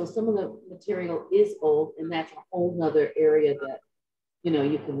 So some of the material is old, and that's a whole nother area that, you know,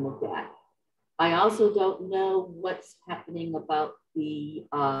 you can look at. I also don't know what's happening about the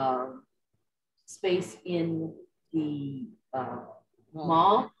space in the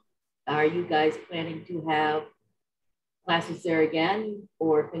mall. Are you guys planning to have classes there again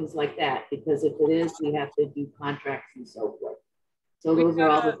or things like that? Because if it is, we have to do contracts and so forth. So those are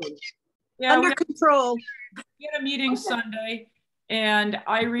all the things. Yeah, under control. We had a meeting Sunday, and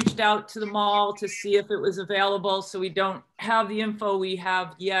I reached out to the mall to see if it was available. So we don't have the info we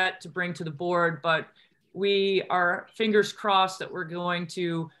have yet to bring to the board, but we are fingers crossed that we're going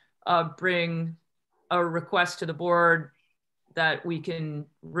to bring a request to the board that we can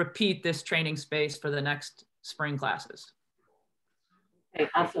repeat this training space for the next spring classes. Okay,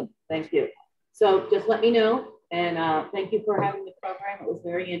 awesome, thank you. So just let me know, and thank you for having the program. It was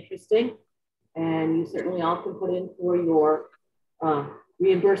very interesting, and you certainly all can put in for your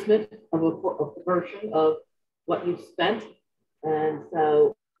reimbursement of a portion of what you've spent. And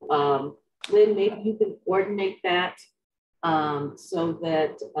so Lynn, maybe you can coordinate that so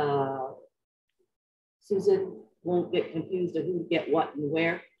that Susan won't get confused of who get what and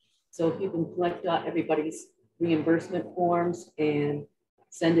where. So if you can collect everybody's reimbursement forms and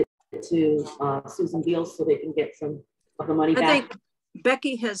send it to Susan Beals so they can get some of the money back. I think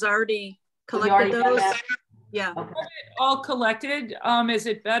Becky has already collected those. Yeah. Okay. All collected. Is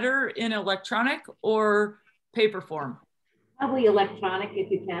it better in electronic or paper form? Probably electronic if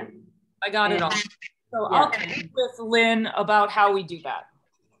you can. I got it all. So yeah. I'll talk with Lynn about how we do that.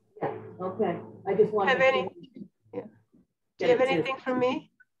 Yeah. Okay. I just want to. Do you have anything from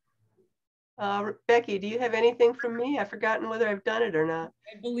me? Becky, do you have anything from me? I've forgotten whether I've done it or not.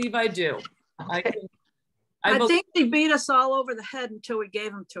 I believe I do. Okay. I think they beat us all over the head until we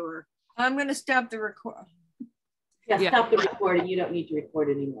gave them to her. I'm going to stop the record. Yeah, stop the recording. You don't need to record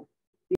anymore.